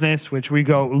our business, which we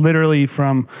go literally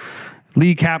from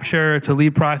lead capture to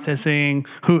lead processing,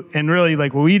 and really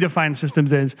like what we define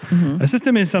systems as. A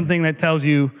system is something that tells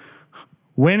you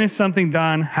when is something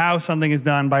done, how something is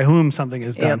done, by whom something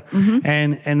is done.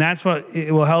 And that's what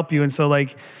it will help you. And so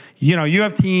like, you know, you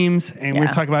have teams and we're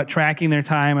talking about tracking their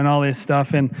time and all this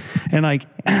stuff. And like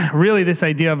really this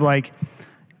idea of like,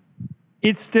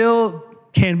 it still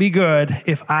can be good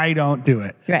if I don't do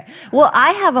it. Right. Well,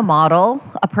 I have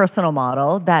a personal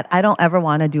model that I don't ever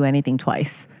want to do anything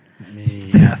twice.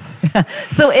 Yes.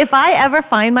 So if I ever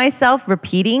find myself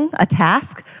repeating a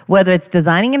task, whether it's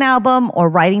designing an album or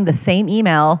writing the same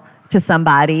email to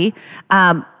somebody,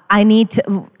 I need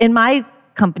to, in my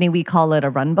company, we call it a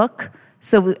run book.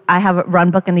 So I have a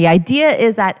run book, and the idea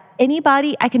is that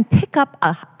I can pick up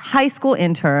a high school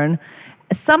intern,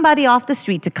 somebody off the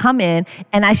street to come in,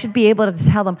 and I should be able to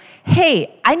tell them,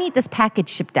 hey, I need this package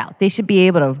shipped out. They should be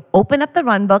able to open up the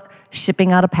run book,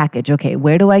 shipping out a package. Okay,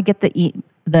 where do I get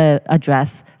the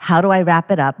address? How do I wrap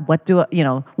it up?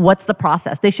 What's the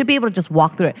process? They should be able to just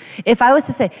walk through it. If I was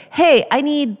to say, hey, I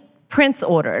need prints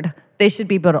ordered, they should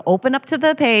be able to open up to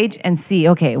the page and see,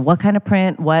 okay, what kind of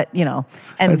print, and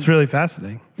That's really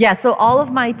fascinating. Yeah, so all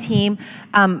of my team,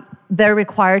 they're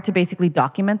required to basically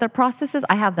document their processes.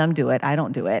 I have them do it. I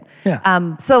don't do it.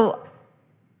 Yeah. So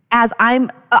as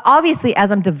I'm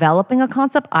developing a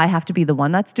concept, I have to be the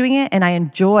one that's doing it, and I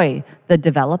enjoy the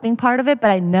developing part of it,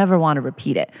 but I never want to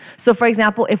repeat it. So for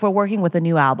example, if we're working with a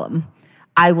new album,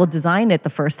 I will design it the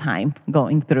first time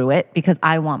going through it because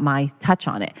I want my touch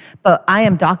on it. But I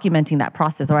am documenting that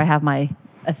process, or I have my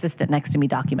assistant next to me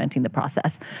documenting the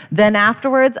process. Then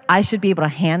afterwards, I should be able to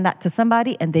hand that to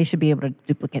somebody, and they should be able to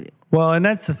duplicate it. Well, and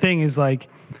that's the thing is like,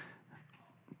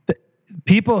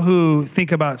 people who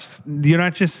think about, you're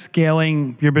not just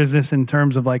scaling your business in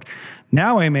terms of like,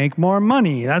 now I make more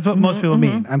money. That's what most people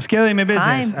mean. I'm scaling my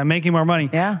business. I'm making more money.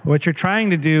 Yeah. What you're trying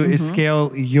to do is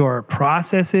scale your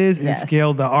processes and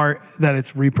scale the art, that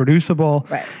it's reproducible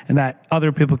and that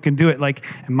other people can do it. Like,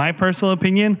 in my personal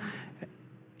opinion,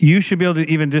 you should be able to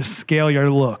even just scale your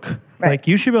look. Like,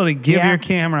 you should be able to give your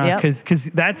camera,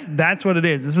 because that's what it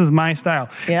is. This is my style.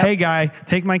 Hey, guy,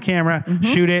 take my camera,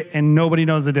 shoot it, and nobody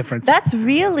knows the difference. That's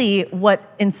really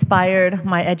what inspired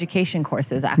my education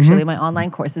courses, actually, my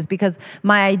online courses, because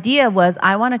my idea was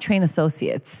I want to train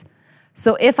associates.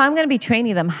 So if I'm going to be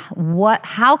training them,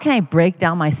 how can I break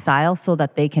down my style so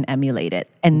that they can emulate it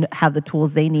and have the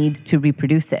tools they need to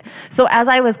reproduce it? So as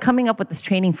I was coming up with this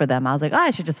training for them, I was like,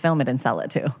 I should just film it and sell it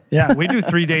too. Yeah, we do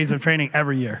 3 days of training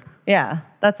every year. Yeah,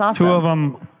 that's awesome. 2 of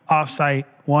them off-site,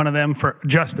 1 of them for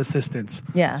just assistants.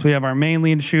 Yeah. So we have our main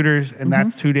lead shooters, and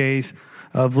that's 2 days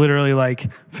of literally like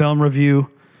film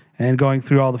review and going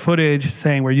through all the footage,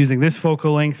 saying we're using this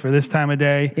focal length for this time of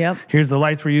day. Here's the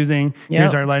lights we're using.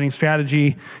 Here's our lighting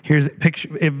strategy. Here's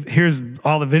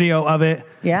all the video of it.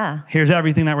 Here's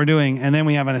everything that we're doing. And then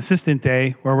we have an assistant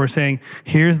day where we're saying,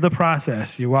 here's the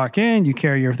process. You walk in, you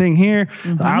carry your thing here.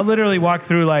 I'll literally walk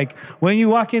through, like, when you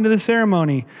walk into the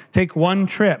ceremony, take 1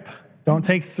 trip. Don't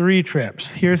take 3 trips.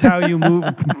 Here's how you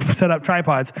set up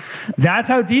tripods. That's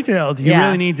how detailed you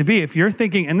really need to be. If you're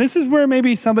thinking, and this is where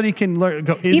maybe somebody can learn,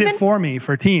 it for me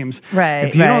for teams?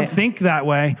 If you don't think that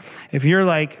way, if you're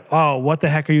like, oh, what the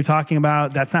heck are you talking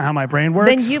about? That's not how my brain works.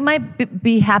 Then you might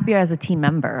be happier as a team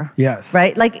member. Yes.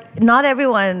 Right? Like, not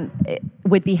everyone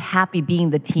would be happy being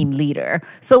the team leader.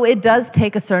 So it does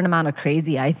take a certain amount of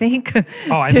crazy, I think.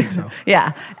 I think so.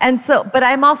 Yeah. And so, but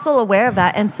I'm also aware of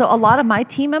that. And so a lot of my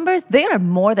team members, they are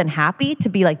more than happy to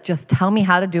be like, just tell me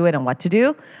how to do it and what to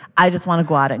do. I just want to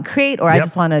go out and create, or I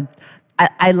just want to,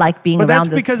 I like being around this.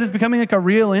 But that's because it's becoming like a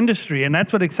real industry. And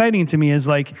that's what's exciting to me is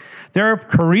like, there are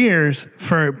careers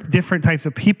for different types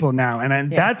of people now.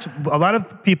 And that's a lot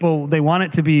of people, they want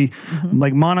it to be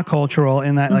like monocultural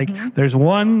in that like, there's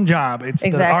one job, it's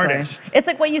the artist. It's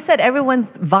like what you said,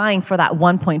 everyone's vying for that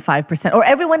 1.5%, or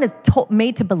everyone is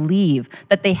made to believe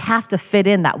that they have to fit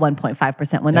in that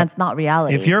 1.5% when that's not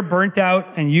reality. If you're burnt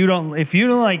out and if you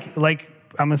don't like,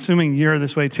 I'm assuming you're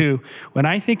this way too. When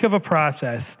I think of a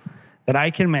process that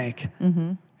I can make,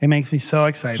 it makes me so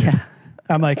excited.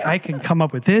 I'm like, I can come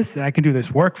up with this, and I can do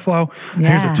this workflow.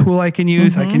 Here's a tool I can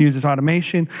use. I can use this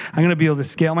automation. I'm going to be able to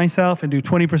scale myself and do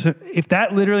 20%. If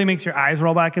that literally makes your eyes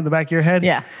roll back in the back of your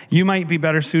head, you might be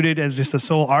better suited as just a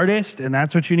sole artist, and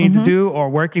that's what you need to do, or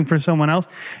working for someone else.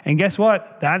 And guess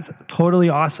what? That's totally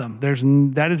awesome.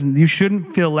 You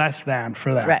shouldn't feel less than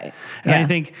for that. Right. And I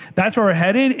think that's where we're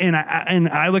headed. And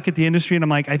I look at the industry and I'm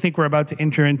like, I think we're about to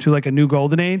enter into like a new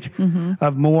golden age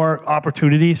of more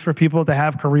opportunities for people to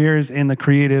have careers in the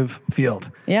creative field.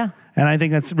 Yeah. And I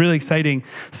think that's really exciting.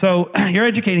 So you're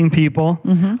educating people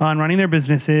on running their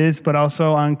businesses, but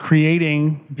also on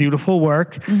creating beautiful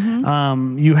work.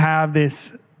 You have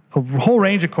a whole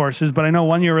range of courses, but I know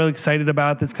one you're really excited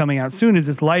about that's coming out soon is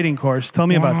this lighting course. Tell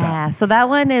me about that. Yeah, so that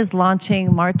one is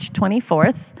launching March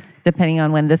 24th, depending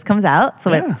on when this comes out.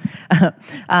 So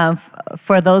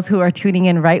for those who are tuning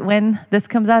in right when this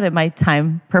comes out, it might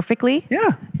time perfectly.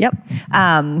 Yeah. Yep.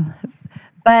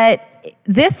 But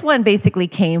this one basically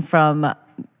came from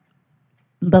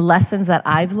the lessons that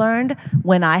I've learned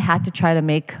when I had to try to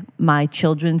make my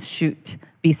children's shoot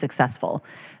be successful.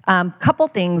 Couple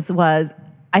things was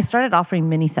I started offering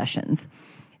mini sessions.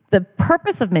 The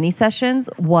purpose of mini sessions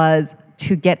was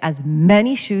to get as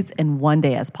many shoots in one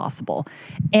day as possible.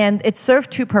 And it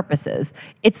served two purposes.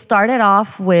 It started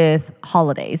off with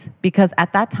holidays, because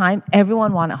at that time,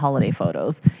 everyone wanted holiday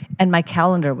photos. And my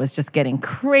calendar was just getting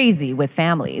crazy with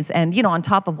families. And, on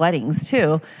top of weddings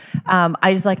too,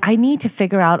 I was like, I need to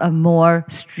figure out a more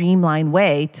streamlined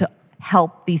way to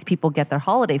help these people get their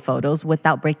holiday photos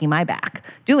without breaking my back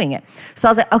doing it. So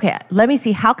I was like, okay, let me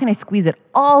see, how can I squeeze it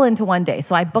all into one day?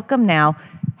 So I book them now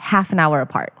half an hour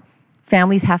apart.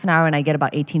 Families half an hour, and I get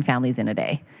about 18 families in a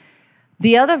day.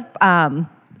 The other...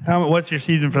 what's your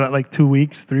season for that, like 2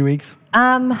 weeks, 3 weeks?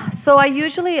 So I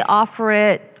usually offer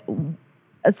it,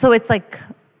 so it's like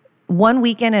 1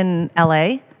 weekend in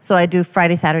LA. So I do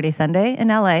Friday, Saturday, Sunday in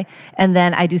LA, and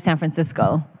then I do San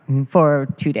Francisco for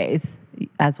 2 days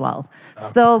as well.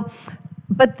 So,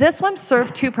 but this one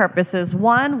served two purposes.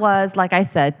 One was, like I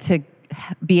said, to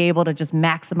be able to just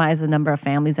maximize the number of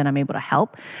families that I'm able to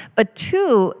help. But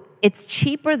two, it's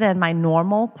cheaper than my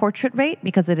normal portrait rate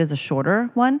because it is a shorter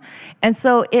one. And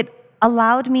so it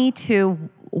allowed me to,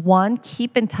 one,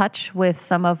 keep in touch with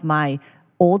some of my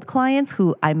old clients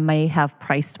who I may have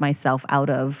priced myself out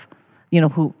of,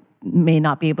 who may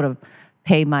not be able to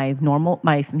pay my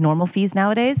normal fees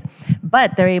nowadays,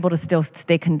 but they're able to still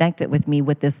stay connected with me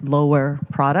with this lower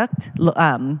product,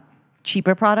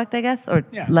 cheaper product, I guess, or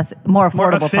more affordable,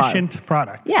 more efficient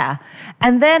product. Yeah,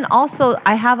 and then also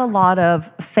I have a lot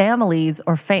of families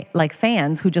or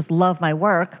fans who just love my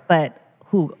work, but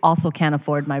who also can't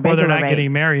afford my regular rate. Or they're not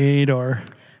getting married, or.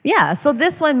 Yeah, so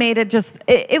this one made it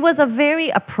it was a very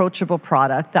approachable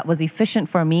product that was efficient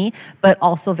for me, but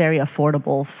also very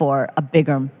affordable for a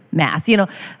bigger mass.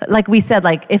 Like we said,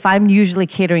 like if I'm usually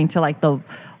catering to like the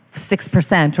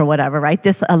 6% or whatever, right?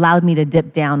 This allowed me to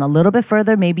dip down a little bit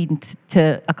further, maybe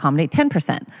to accommodate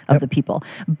 10% of the people.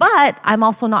 But I'm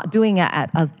also not doing it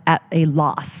at a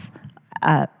loss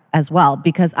as well,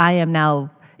 because I am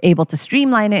now able to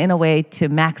streamline it in a way to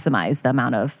maximize the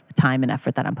amount of time and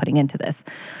effort that I'm putting into this.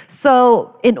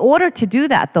 So in order to do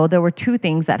that, though, there were two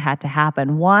things that had to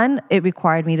happen. One, it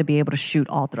required me to be able to shoot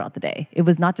all throughout the day. It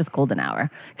was not just golden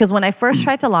hour. Because when I first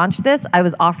tried to launch this, I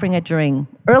was offering it during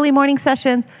early morning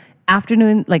sessions,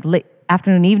 afternoon, like late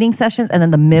afternoon, evening sessions, and then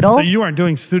the middle. So you weren't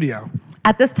doing studio.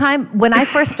 At this time, when I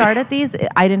first started these,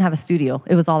 I didn't have a studio.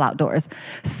 It was all outdoors.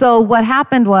 So what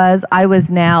happened was I was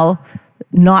now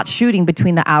not shooting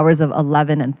between the hours of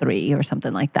 11 and 3 or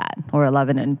something like that, or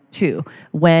 11 and 2,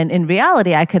 when in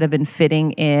reality, I could have been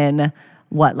fitting in,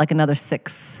 like another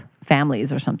 6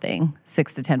 families or something,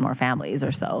 6 to 10 more families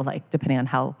or so, like depending on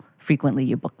how frequently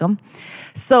you book them.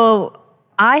 So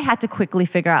I had to quickly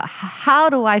figure out, how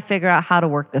to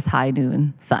work this high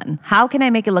noon sun? How can I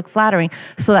make it look flattering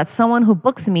so that someone who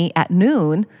books me at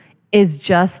noon is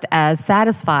just as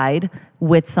satisfied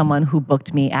with someone who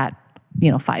booked me at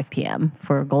 5 p.m.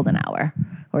 for golden hour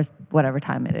or whatever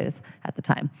time it is at the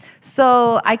time.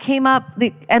 So I came up,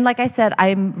 and like I said,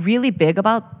 I'm really big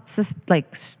about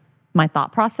my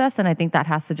thought process, and I think that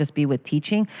has to just be with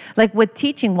teaching. Like with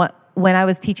teaching, when I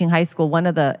was teaching high school,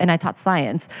 and I taught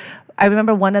science, I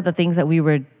remember one of the things that we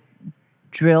were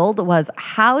drilled was,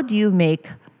 how do you make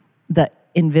the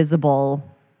invisible,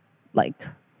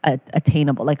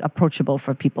 attainable, approachable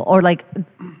for people, or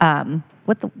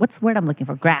what's the word I'm looking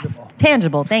for? Grasp,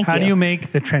 tangible. Thank you. How do you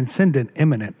make the transcendent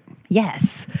imminent?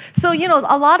 Yes. So,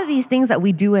 a lot of these things that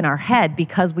we do in our head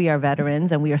because we are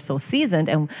veterans and we are so seasoned,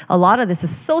 and a lot of this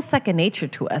is so second nature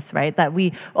to us, right? That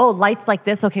lights like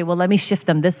this, okay, well, let me shift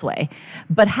them this way.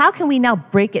 But how can we now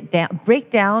break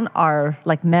down our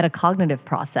like metacognitive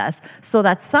process so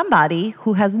that somebody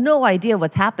who has no idea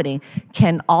what's happening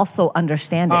can also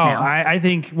understand it now? I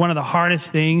think one of the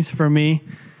hardest things for me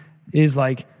is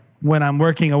like when I'm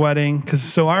working a wedding,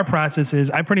 so our process is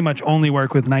I pretty much only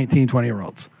work with 19,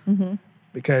 20-year-olds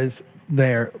because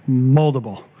they're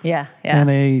moldable. Yeah. And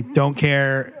they don't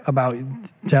care about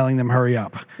telling them hurry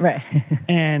up. Right.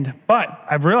 But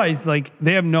I've realized like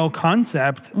they have no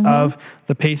concept of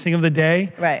the pacing of the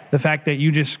day. Right. The fact that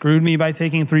you just screwed me by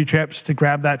taking 3 trips to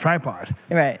grab that tripod.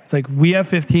 Right. It's like we have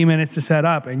 15 minutes to set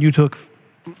up and you took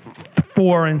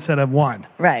 4 instead of 1.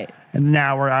 Right. And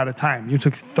now we're out of time. You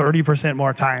took 30%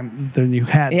 more time than you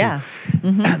had to.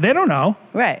 They don't know.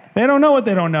 Right. They don't know what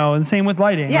they don't know. And same with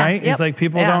lighting, Yeah, right? yep. It's like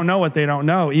people don't know what they don't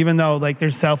know, even though like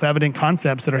there's self-evident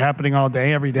concepts that are happening all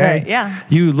day, every day. Right, yeah.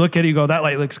 You look at it, you go, that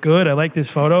light looks good. I like this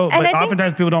photo. And but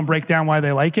oftentimes people don't break down why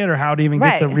they like it or how to even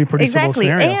get the reproducible exactly.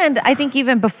 scenario. And I think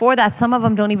even before that, some of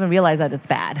them don't even realize that it's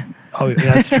bad. Oh, yeah,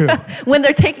 that's true. When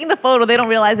they're taking the photo, they don't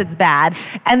realize it's bad.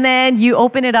 And then you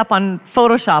open it up on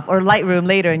Photoshop or Lightroom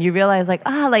later and you realize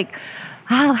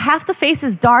half the face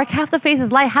is dark, half the face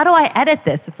is light. How do I edit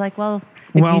this? It's like, I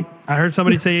heard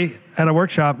somebody say at a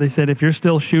workshop, they said, if you're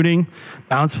still shooting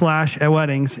bounce flash at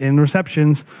weddings in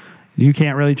receptions, you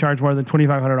can't really charge more than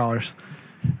 $2,500.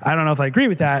 I don't know if I agree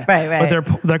with that. Right.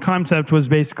 But their concept was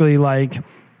basically like,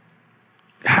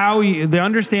 the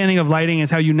understanding of lighting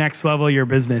is how you next level your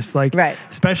business,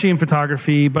 especially in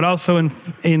photography, but also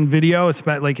in video.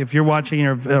 Like if you're watching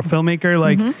a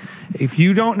filmmaker, if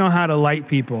you don't know how to light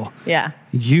people,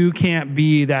 you can't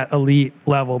be that elite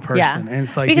level person. And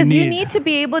it's like because you need to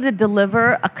be able to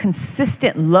deliver a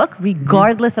consistent look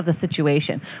regardless of the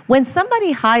situation. When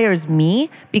somebody hires me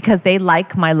because they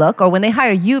like my look, or when they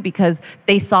hire you because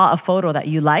they saw a photo that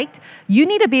you liked, you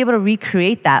need to be able to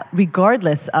recreate that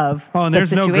regardless of the there's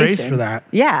situation. no grace for that.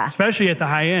 Yeah. Especially at the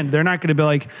high end. They're not going to be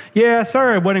like, yeah,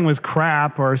 sorry our wedding was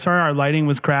crap, or sorry our lighting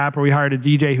was crap, or we hired a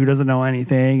DJ who doesn't know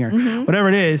anything, or whatever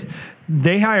it is.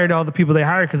 They hired all the people they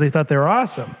hired because they thought they were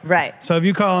awesome. Right. So if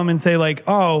you call them and say like,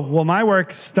 oh, well, my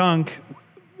work stunk.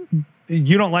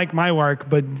 You don't like my work,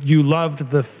 but you loved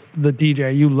the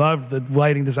DJ, you loved the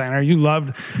lighting designer,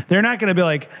 they're not going to be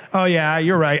like, oh yeah,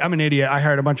 you're right, I'm an idiot, I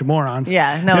hired a bunch of morons.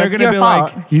 Yeah, no, they're it's gonna your be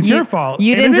fault. Like, it's your fault.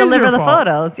 You didn't deliver the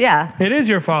photos, yeah. It is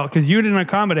your fault because you didn't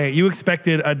accommodate. You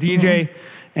expected a DJ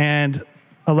and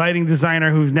a lighting designer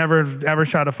who's never ever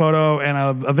shot a photo and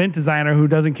an event designer who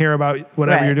doesn't care about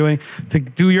whatever you're doing to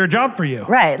do your job for you.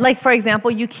 Right. Like, for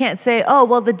example, you can't say, oh,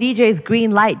 well, the DJ's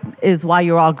green light is why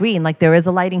you're all green. Like, there is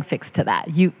a lighting fix to that.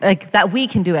 That we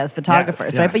can do as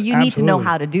photographers, right? But you need to know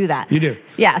how to do that. You do.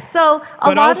 Yeah. So,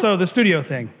 but also the studio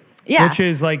thing. Yeah. Which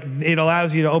is like, it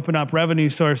allows you to open up revenue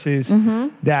sources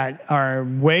that are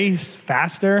way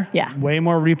faster, way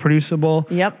more reproducible,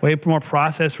 way more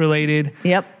process related,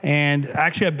 and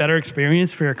actually a better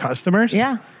experience for your customers.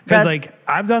 Yeah. Because like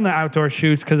I've done the outdoor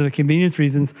shoots because of convenience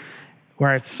reasons,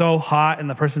 where it's so hot and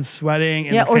the person's sweating.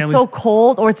 And or so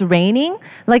cold, or it's raining.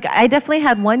 Like I definitely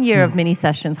had one year of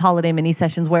holiday mini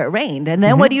sessions where it rained. And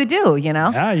then what do?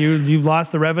 Yeah, you've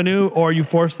lost the revenue, or you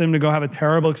force them to go have a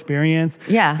terrible experience.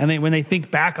 Yeah. And when they think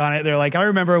back on it, they're like, I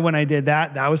remember when I did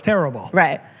that, that was terrible.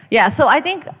 Right. Yeah, so I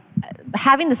think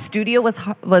having the studio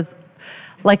was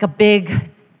like a big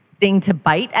thing to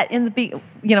bite at in the beginning.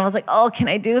 I was like, oh, can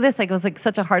I do this? Like, it was like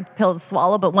such a hard pill to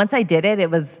swallow. But once I did it,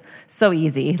 it was so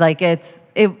easy. Like it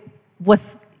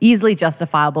was easily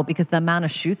justifiable because the amount of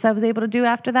shoots I was able to do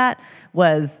after that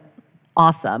was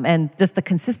awesome. And just the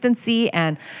consistency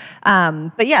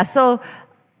but yeah, so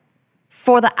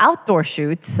for the outdoor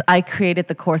shoots, I created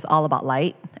the course All About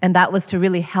Light, and that was to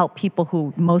really help people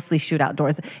who mostly shoot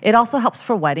outdoors. It also helps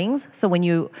for weddings. So when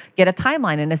you get a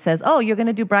timeline and it says, oh, you're going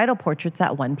to do bridal portraits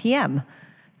at 1 p.m.,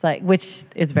 it's like, which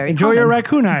is very Enjoy common. your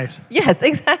raccoon eyes. Yes,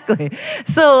 exactly.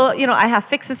 So, I have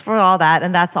fixes for all that,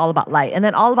 and that's All About Light. And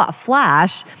then All About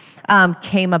Flash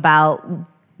came about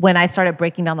when I started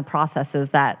breaking down the processes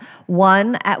that,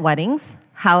 one, at weddings,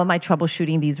 how am I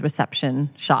troubleshooting these reception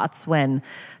shots when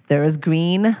there is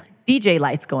green DJ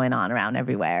lights going on around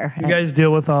everywhere? You guys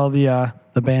deal with all the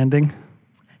banding?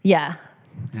 Yeah.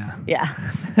 Yeah.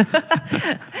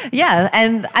 Yeah.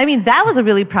 And I mean, that was a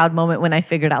really proud moment when I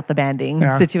figured out the banding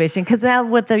situation, because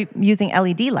now they're using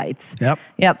LED lights. Yep.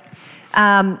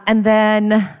 And then,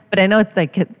 but I know it's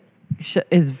like, it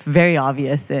is very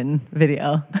obvious in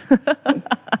video.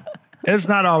 It's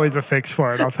not always a fix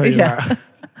for it, I'll tell you that.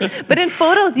 But in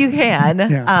photos you can.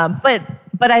 Yeah.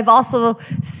 But I've also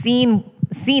seen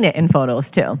it in photos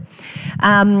too.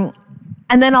 And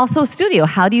then also studio.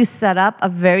 How do you set up a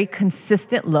very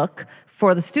consistent look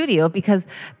for the studio? Because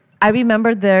I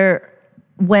remember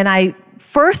when I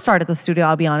first started the studio,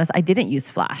 I'll be honest, I didn't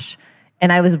use flash.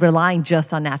 And I was relying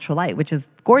just on natural light, which is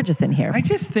gorgeous in here. I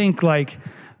just think, like,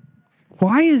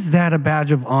 why is that a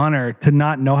badge of honor to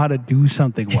not know how to do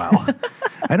something well?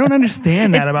 I don't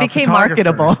understand that about became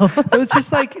photographers. marketable. It's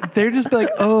just like, they're just like,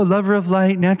 oh, lover of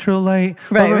light, natural light,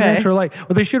 lover of natural light.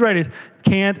 What they should write is,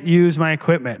 can't use my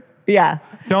equipment. Yeah.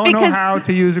 Don't know how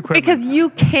to use equipment. Because you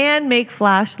can make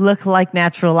flash look like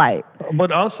natural light.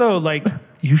 But also, like,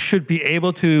 you should be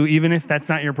able to, even if that's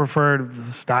not your preferred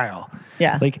style.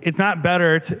 Yeah. Like, it's not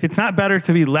better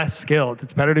to be less skilled.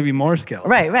 It's better to be more skilled.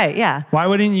 Right, yeah. Why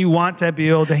wouldn't you want to be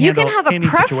able to handle You can have a any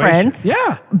preference, situation?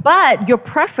 Yeah. but your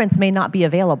preference may not be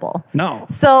available. No.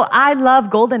 So I love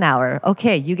golden hour.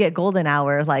 Okay, you get golden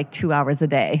hour like 2 hours a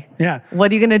day. Yeah.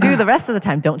 What are you going to do the rest of the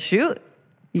time? Don't shoot?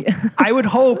 Yeah. I would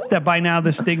hope that by now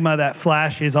the stigma that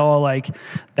flash is all like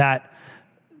that,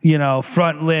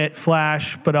 front lit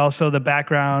flash, but also the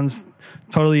backgrounds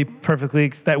totally perfectly,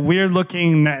 that weird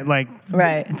looking like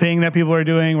thing that people are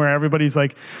doing where everybody's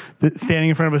like standing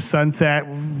in front of a sunset,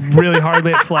 really hard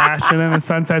lit flash, and then the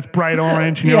sunset's bright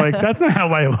orange, and you're like, that's not how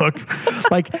light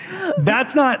looks. Like,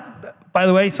 that's not. By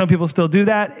the way, some people still do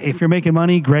that. If you're making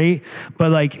money, great.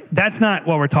 But, like, that's not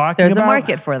what we're talking There's about. There's a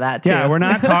market for that, too. Yeah, we're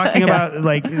not talking about,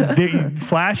 like,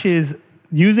 flash is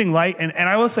using light. And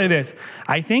I will say this.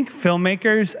 I think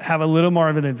filmmakers have a little more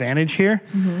of an advantage here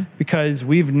because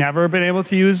we've never been able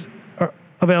to use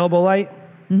available light.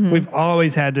 We've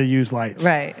always had to use lights.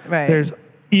 Right.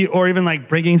 Or even like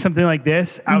bringing something like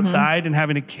this outside and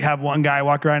having to have one guy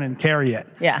walk around and carry it.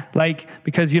 Yeah. Like,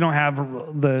 because you don't have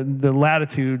the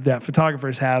latitude that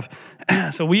photographers have.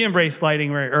 So we embrace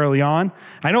lighting very early on.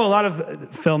 I know a lot of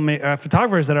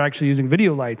photographers that are actually using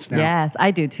video lights now. Yes,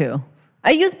 I do too.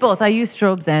 I use both. I use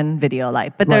strobes and video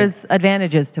light, but there's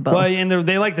advantages to both. Well, and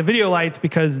they like the video lights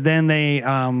because then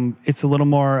it's a little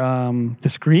more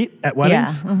discreet at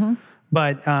weddings. Yeah.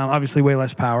 But obviously way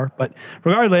less power. But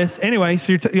regardless, anyway,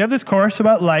 so you have this course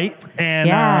about light,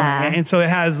 and so it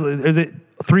has, is it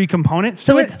 3 components?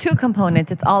 So it's 2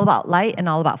 components. It's all about light and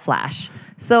all about flash.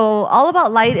 So all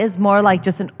about light is more like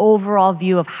just an overall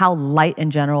view of how light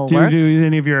in general works. Do you do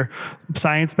any of your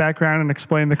science background and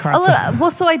explain the concept?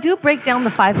 Well, so I do break down the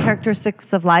 5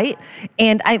 characteristics of light.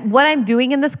 And what I'm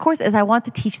doing in this course is I want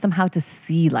to teach them how to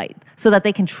see light so that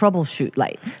they can troubleshoot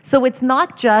light. So it's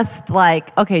not just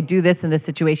like, okay, do this in this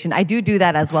situation. I do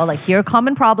that as well. Like, here are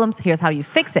common problems. Here's how you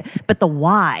fix it. But the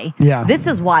why, this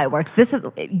is why it works. This is,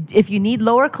 if you need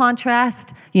lower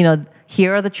contrast,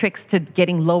 here are the tricks to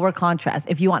getting lower contrast.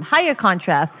 If you want higher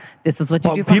contrast, this is what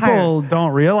you do for higher. People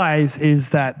don't realize is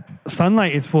that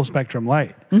sunlight is full spectrum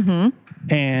light.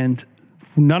 And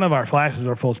none of our flashes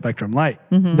are full spectrum light.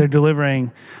 They're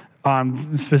delivering on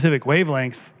specific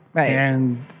wavelengths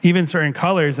and even certain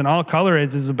colors, and all color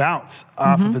is a bounce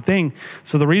off of a thing.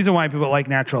 So the reason why people like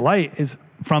natural light is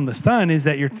from the sun is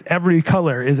that every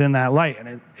color is in that light,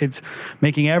 and it's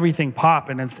making everything pop,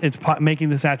 and it's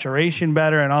making the saturation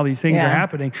better, and all these things are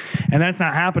happening, and that's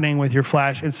not happening with your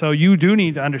flash. And so you do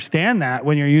need to understand that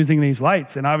when you're using these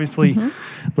lights, and obviously,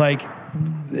 the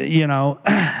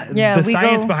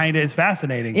science behind it is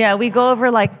fascinating. Yeah, we go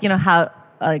over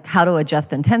how to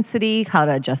adjust intensity, how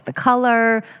to adjust the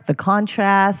color, the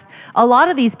contrast. A lot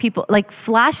of these people, like,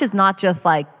 flash is not just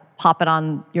like pop it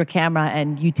on your camera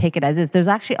and you take it as is. There's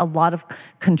actually a lot of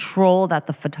control that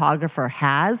the photographer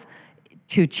has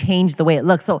to change the way it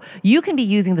looks. So you can be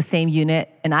using the same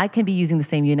unit and I can be using the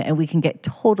same unit and we can get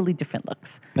totally different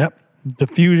looks. Yep.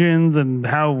 Diffusions and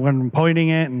how when I'm pointing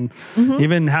it, and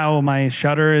even how my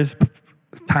shutter is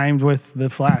timed with the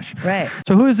flash. Right.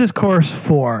 So who is this course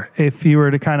for, if you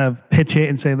were to kind of pitch it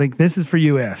and say, like, this is for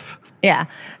you if? Yeah.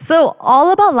 So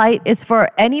All About Light is for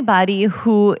anybody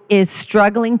who is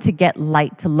struggling to get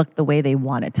light to look the way they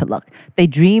want it to look. They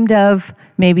dreamed of,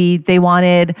 maybe they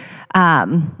wanted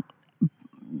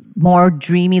more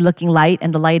dreamy looking light,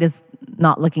 and the light is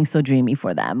not looking so dreamy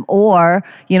for them. Or,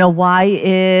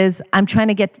 I'm trying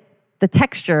to get the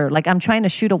texture, like I'm trying to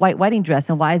shoot a white wedding dress,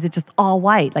 and why is it just all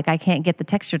white? Like, I can't get the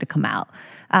texture to come out.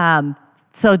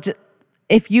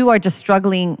 If you are just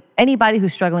struggling, anybody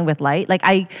who's struggling with light, like,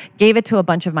 I gave it to a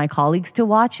bunch of my colleagues to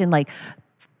watch, and like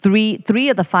three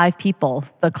of the 5 people,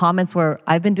 the comments were,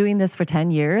 I've been doing this for 10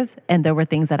 years, and there were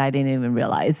things that I didn't even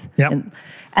realize. Yep.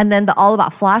 And then the All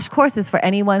About Flash course is for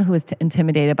anyone who is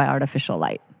intimidated by artificial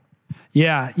light.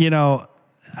 Yeah,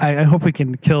 I hope we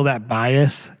can kill that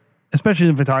bias especially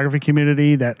in the photography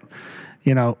community, that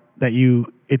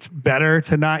it's better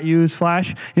to not use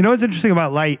flash. You know what's interesting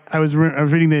about light? I was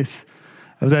reading this.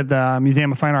 I was at the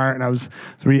Museum of Fine Art, and I was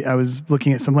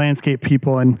looking at some landscape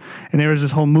people, and there was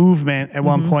this whole movement at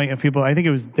one point of people. I think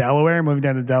it was Delaware, moving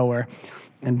down to Delaware,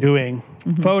 and doing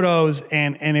photos,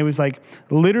 and it was like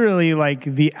literally like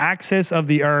the axis of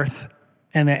the Earth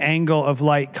and the angle of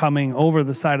light coming over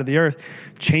the side of the Earth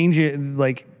change it.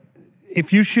 Like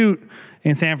if you shoot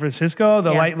in San Francisco,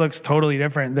 the light looks totally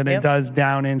different than it does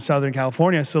down in Southern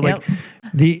California. So like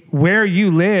where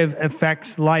you live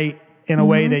affects light in a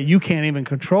way that you can't even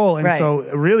control. And so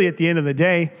really at the end of the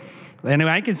day, and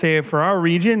I can say it for our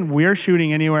region, we're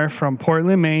shooting anywhere from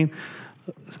Portland, Maine,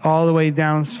 all the way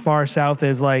down as far south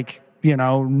as like,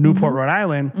 Newport, Rhode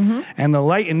Island. And the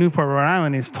light in Newport, Rhode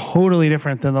Island is totally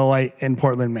different than the light in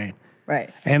Portland, Maine.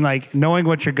 Right. And like knowing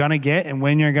what you're going to get and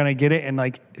when you're going to get it, and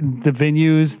like the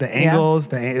venues, the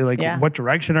angles, what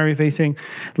direction are you facing?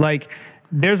 Like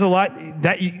there's a lot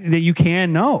that you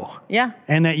can know. Yeah.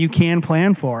 And that you can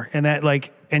plan for, and that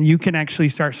and you can actually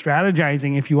start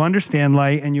strategizing if you understand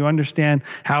light and you understand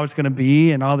how it's going to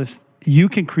be and all this. You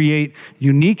can create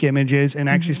unique images and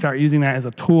actually start using that as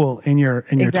a tool in your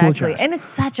tool chest. And it's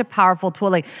such a powerful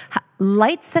tool. Like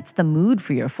light sets the mood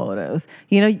for your photos.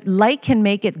 Light can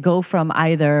make it go from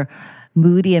either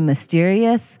moody and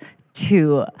mysterious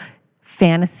to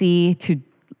fantasy to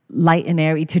light and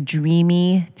airy to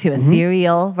dreamy to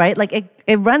ethereal, right? Like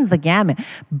it runs the gamut.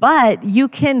 But you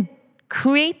can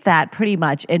create that pretty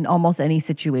much in almost any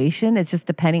situation. It's just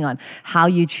depending on how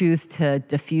you choose to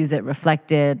diffuse it,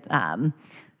 reflect it, and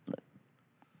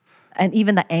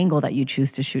even the angle that you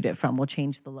choose to shoot it from will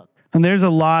change the look. And there's a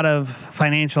lot of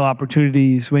financial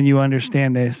opportunities when you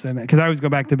understand this. And because I always go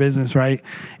back to business, right?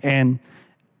 And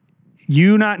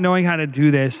you not knowing how to do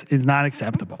this is not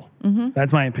acceptable.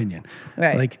 That's my opinion.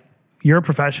 Right. Like you're a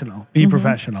professional, be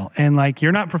professional. And like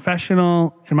you're not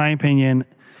professional, in my opinion,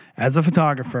 as a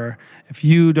photographer, if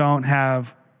you don't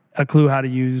have a clue how to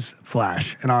use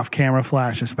flash, and off-camera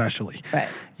flash especially. Right.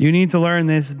 You need to learn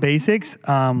this basics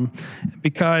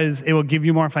because it will give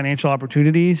you more financial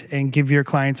opportunities and give your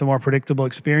clients a more predictable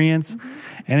experience,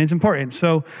 and it's important.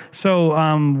 So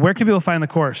where can people find the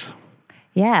course?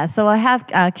 Yeah, so I have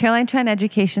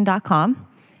CarolineTranEducation.com.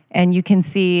 And you can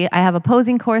see I have a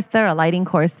posing course there, a lighting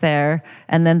course there,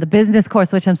 and then the business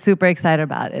course, which I'm super excited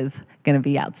about, is going to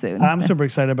be out soon. I'm super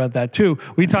excited about that too.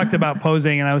 We talked about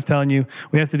posing, and I was telling you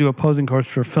we have to do a posing course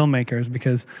for filmmakers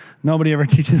because nobody ever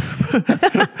teaches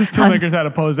filmmakers how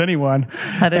to pose anyone.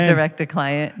 How to direct a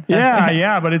client.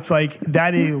 Yeah, but it's like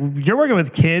you're working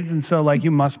with kids, and so like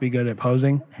you must be good at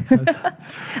posing.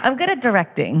 I'm good at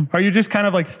directing. Are you just kind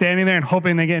of like standing there and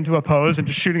hoping they get into a pose and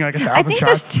just shooting like 1,000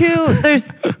 shots?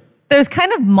 There's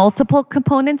kind of multiple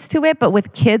components to it, but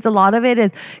with kids, a lot of it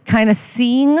is kind of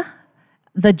seeing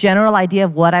the general idea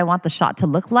of what I want the shot to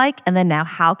look like, and then now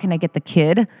how can I get the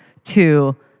kid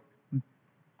to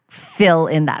fill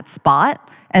in that spot?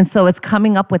 And so it's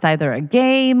coming up with either a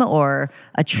game or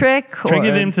a trick. Tricking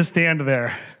them to stand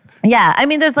there. Yeah, I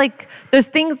mean, there's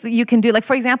things you can do. Like,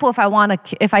 for example,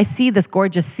 if I see this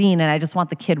gorgeous scene and I just want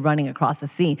the kid running across the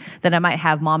scene, then I might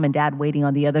have mom and dad waiting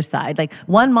on the other side. Like,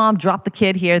 one mom drop the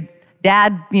kid here,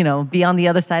 dad, be on the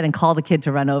other side and call the kid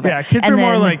to run over. Yeah, kids are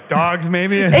more like dogs,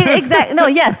 maybe. Exactly. No,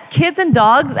 yes, kids and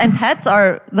dogs and pets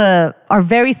are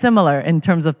very similar in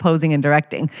terms of posing and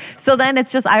directing. So then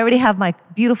it's just I already have my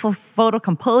beautiful photo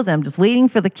composed. I'm just waiting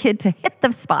for the kid to hit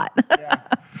the spot. Yeah.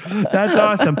 That's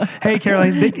awesome. Hey,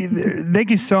 Caroline, thank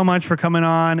you so much for coming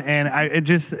on. And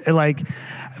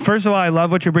first of all, I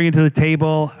love what you're bringing to the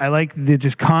table. I like the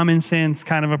just common sense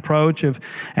kind of approach and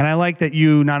I like that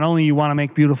you not only you want to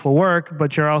make beautiful work,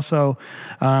 but you're also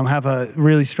have a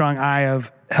really strong eye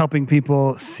of helping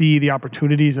people see the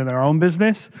opportunities in their own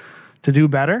business to do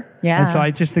better. Yeah. And so I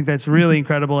just think that's really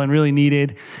incredible and really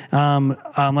needed.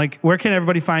 Where can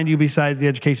everybody find you besides the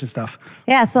education stuff?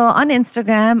 Yeah. So on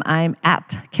Instagram, I'm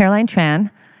at Caroline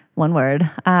Tran, one word.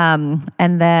 And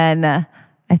then I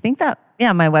think that,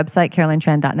 my website,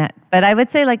 carolinetran.net. But I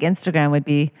would say Instagram would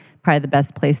be probably the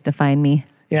best place to find me.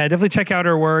 Yeah, definitely check out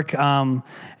her work.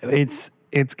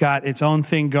 It's got its own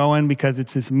thing going because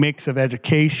it's this mix of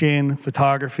education,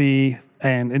 photography,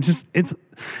 and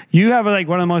you have one of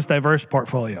the most diverse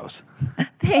portfolios.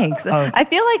 Thanks. I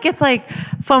feel like it's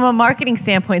from a marketing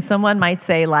standpoint, someone might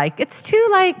say it's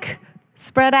too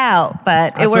spread out,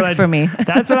 but it works for me.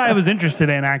 That's what I was interested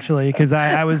in actually, because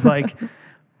I was like,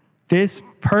 this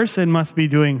person must be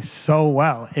doing so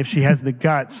well if she has the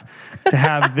guts to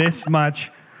have this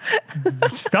much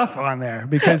stuff on there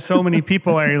because so many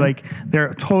people are like,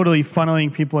 they're totally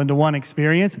funneling people into one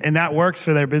experience, and that works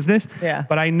for their business. Yeah.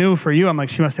 But I knew for you, I'm like,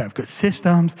 she must have good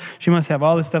systems. She must have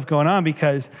all this stuff going on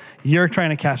because you're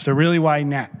trying to cast a really wide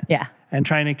net. Yeah. And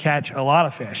trying to catch a lot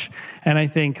of fish. And I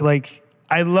think like,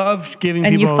 I love giving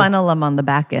and people. And you funnel them on the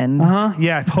back end.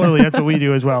 Yeah, totally. That's what we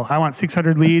do as well. I want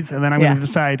 600 leads, and then I'm going to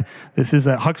decide this is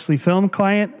a Huxley Film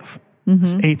client,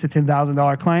 this $8,000 to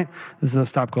 $10,000 client. This is a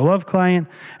Stop Go Love client,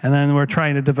 and then we're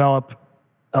trying to develop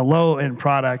a low-end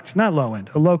product, not low-end,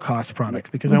 a low-cost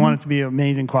product, because I want it to be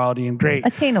amazing quality and great.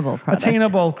 Attainable product.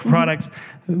 Attainable products,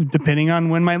 depending on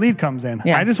when my lead comes in.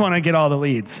 Yeah. I just want to get all the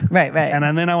leads. Right.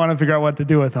 And then I want to figure out what to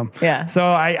do with them. Yeah.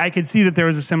 So I could see that there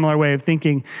was a similar way of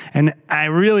thinking, and I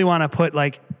really want to put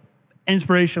like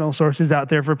inspirational sources out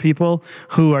there for people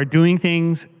who are doing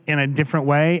things in a different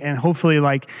way, and hopefully,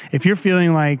 like, if you're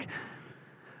feeling like,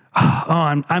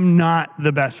 I'm not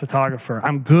the best photographer.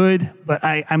 I'm good, but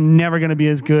I'm never going to be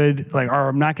as good, like, or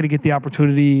I'm not going to get the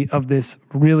opportunity of this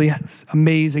really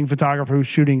amazing photographer who's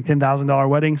shooting $10,000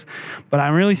 weddings. But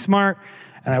I'm really smart,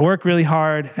 and I work really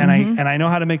hard, and I know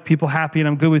how to make people happy, and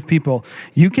I'm good with people.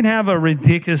 You can have a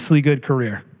ridiculously good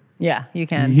career. Yeah, you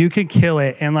can. You could kill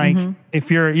it, and like, if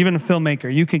you're even a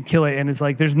filmmaker, you could kill it, and it's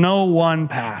like there's no one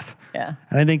path. Yeah.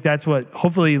 And I think that's what,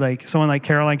 hopefully, like, someone like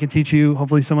Caroline can teach you.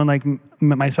 Hopefully someone like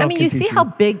myself can teach you. You see how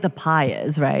big the pie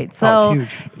is, right? So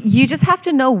it's huge. You just have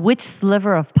to know which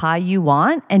sliver of pie you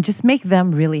want and just make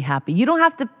them really happy. You don't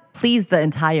have to please the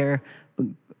entire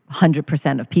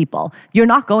 100% of people. You're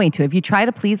not going to. If you try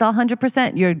to please all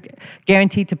 100%, you're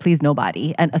guaranteed to please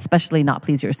nobody, and especially not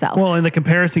please yourself. Well, and the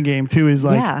comparison game too is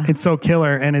like, it's so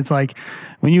killer. And it's like,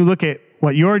 when you look at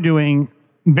what you're doing,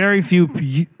 very few,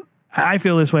 I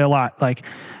feel this way a lot. Like,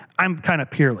 I'm kind of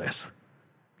peerless.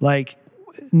 Like,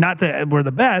 not that we're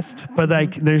the best, but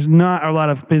like, there's not a lot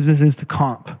of businesses to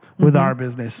comp with our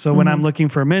business. So when I'm looking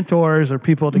for mentors or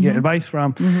people to get advice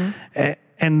from,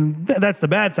 and that's the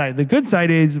bad side. The good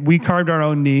side is we carved our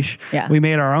own niche. Yeah. We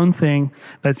made our own thing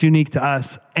that's unique to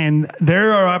us. And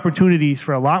there are opportunities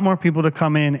for a lot more people to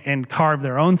come in and carve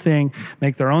their own thing,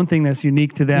 make their own thing that's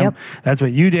unique to them. Yep. That's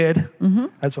what you did.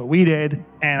 That's what we did.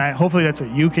 And hopefully that's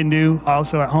what you can do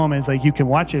also at home. Is like, you can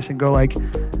watch this and go like,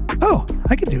 oh,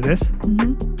 I can do this.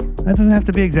 That doesn't have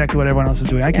to be exactly what everyone else is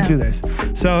doing. I can do this.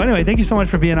 So anyway, thank you so much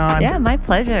for being on. Yeah, my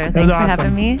pleasure. Thanks for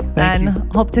having me. Thank you.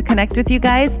 Hope to connect with you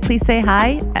guys. Please say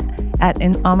hi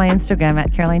on my Instagram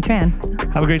at Caroline Tran.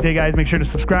 Have a great day, guys. Make sure to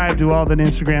subscribe, do all the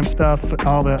Instagram stuff,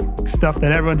 all the stuff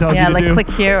that everyone tells you to do. Yeah, like click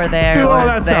here or there. Do or all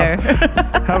that there.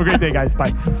 stuff. Have a great day, guys.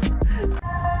 Bye.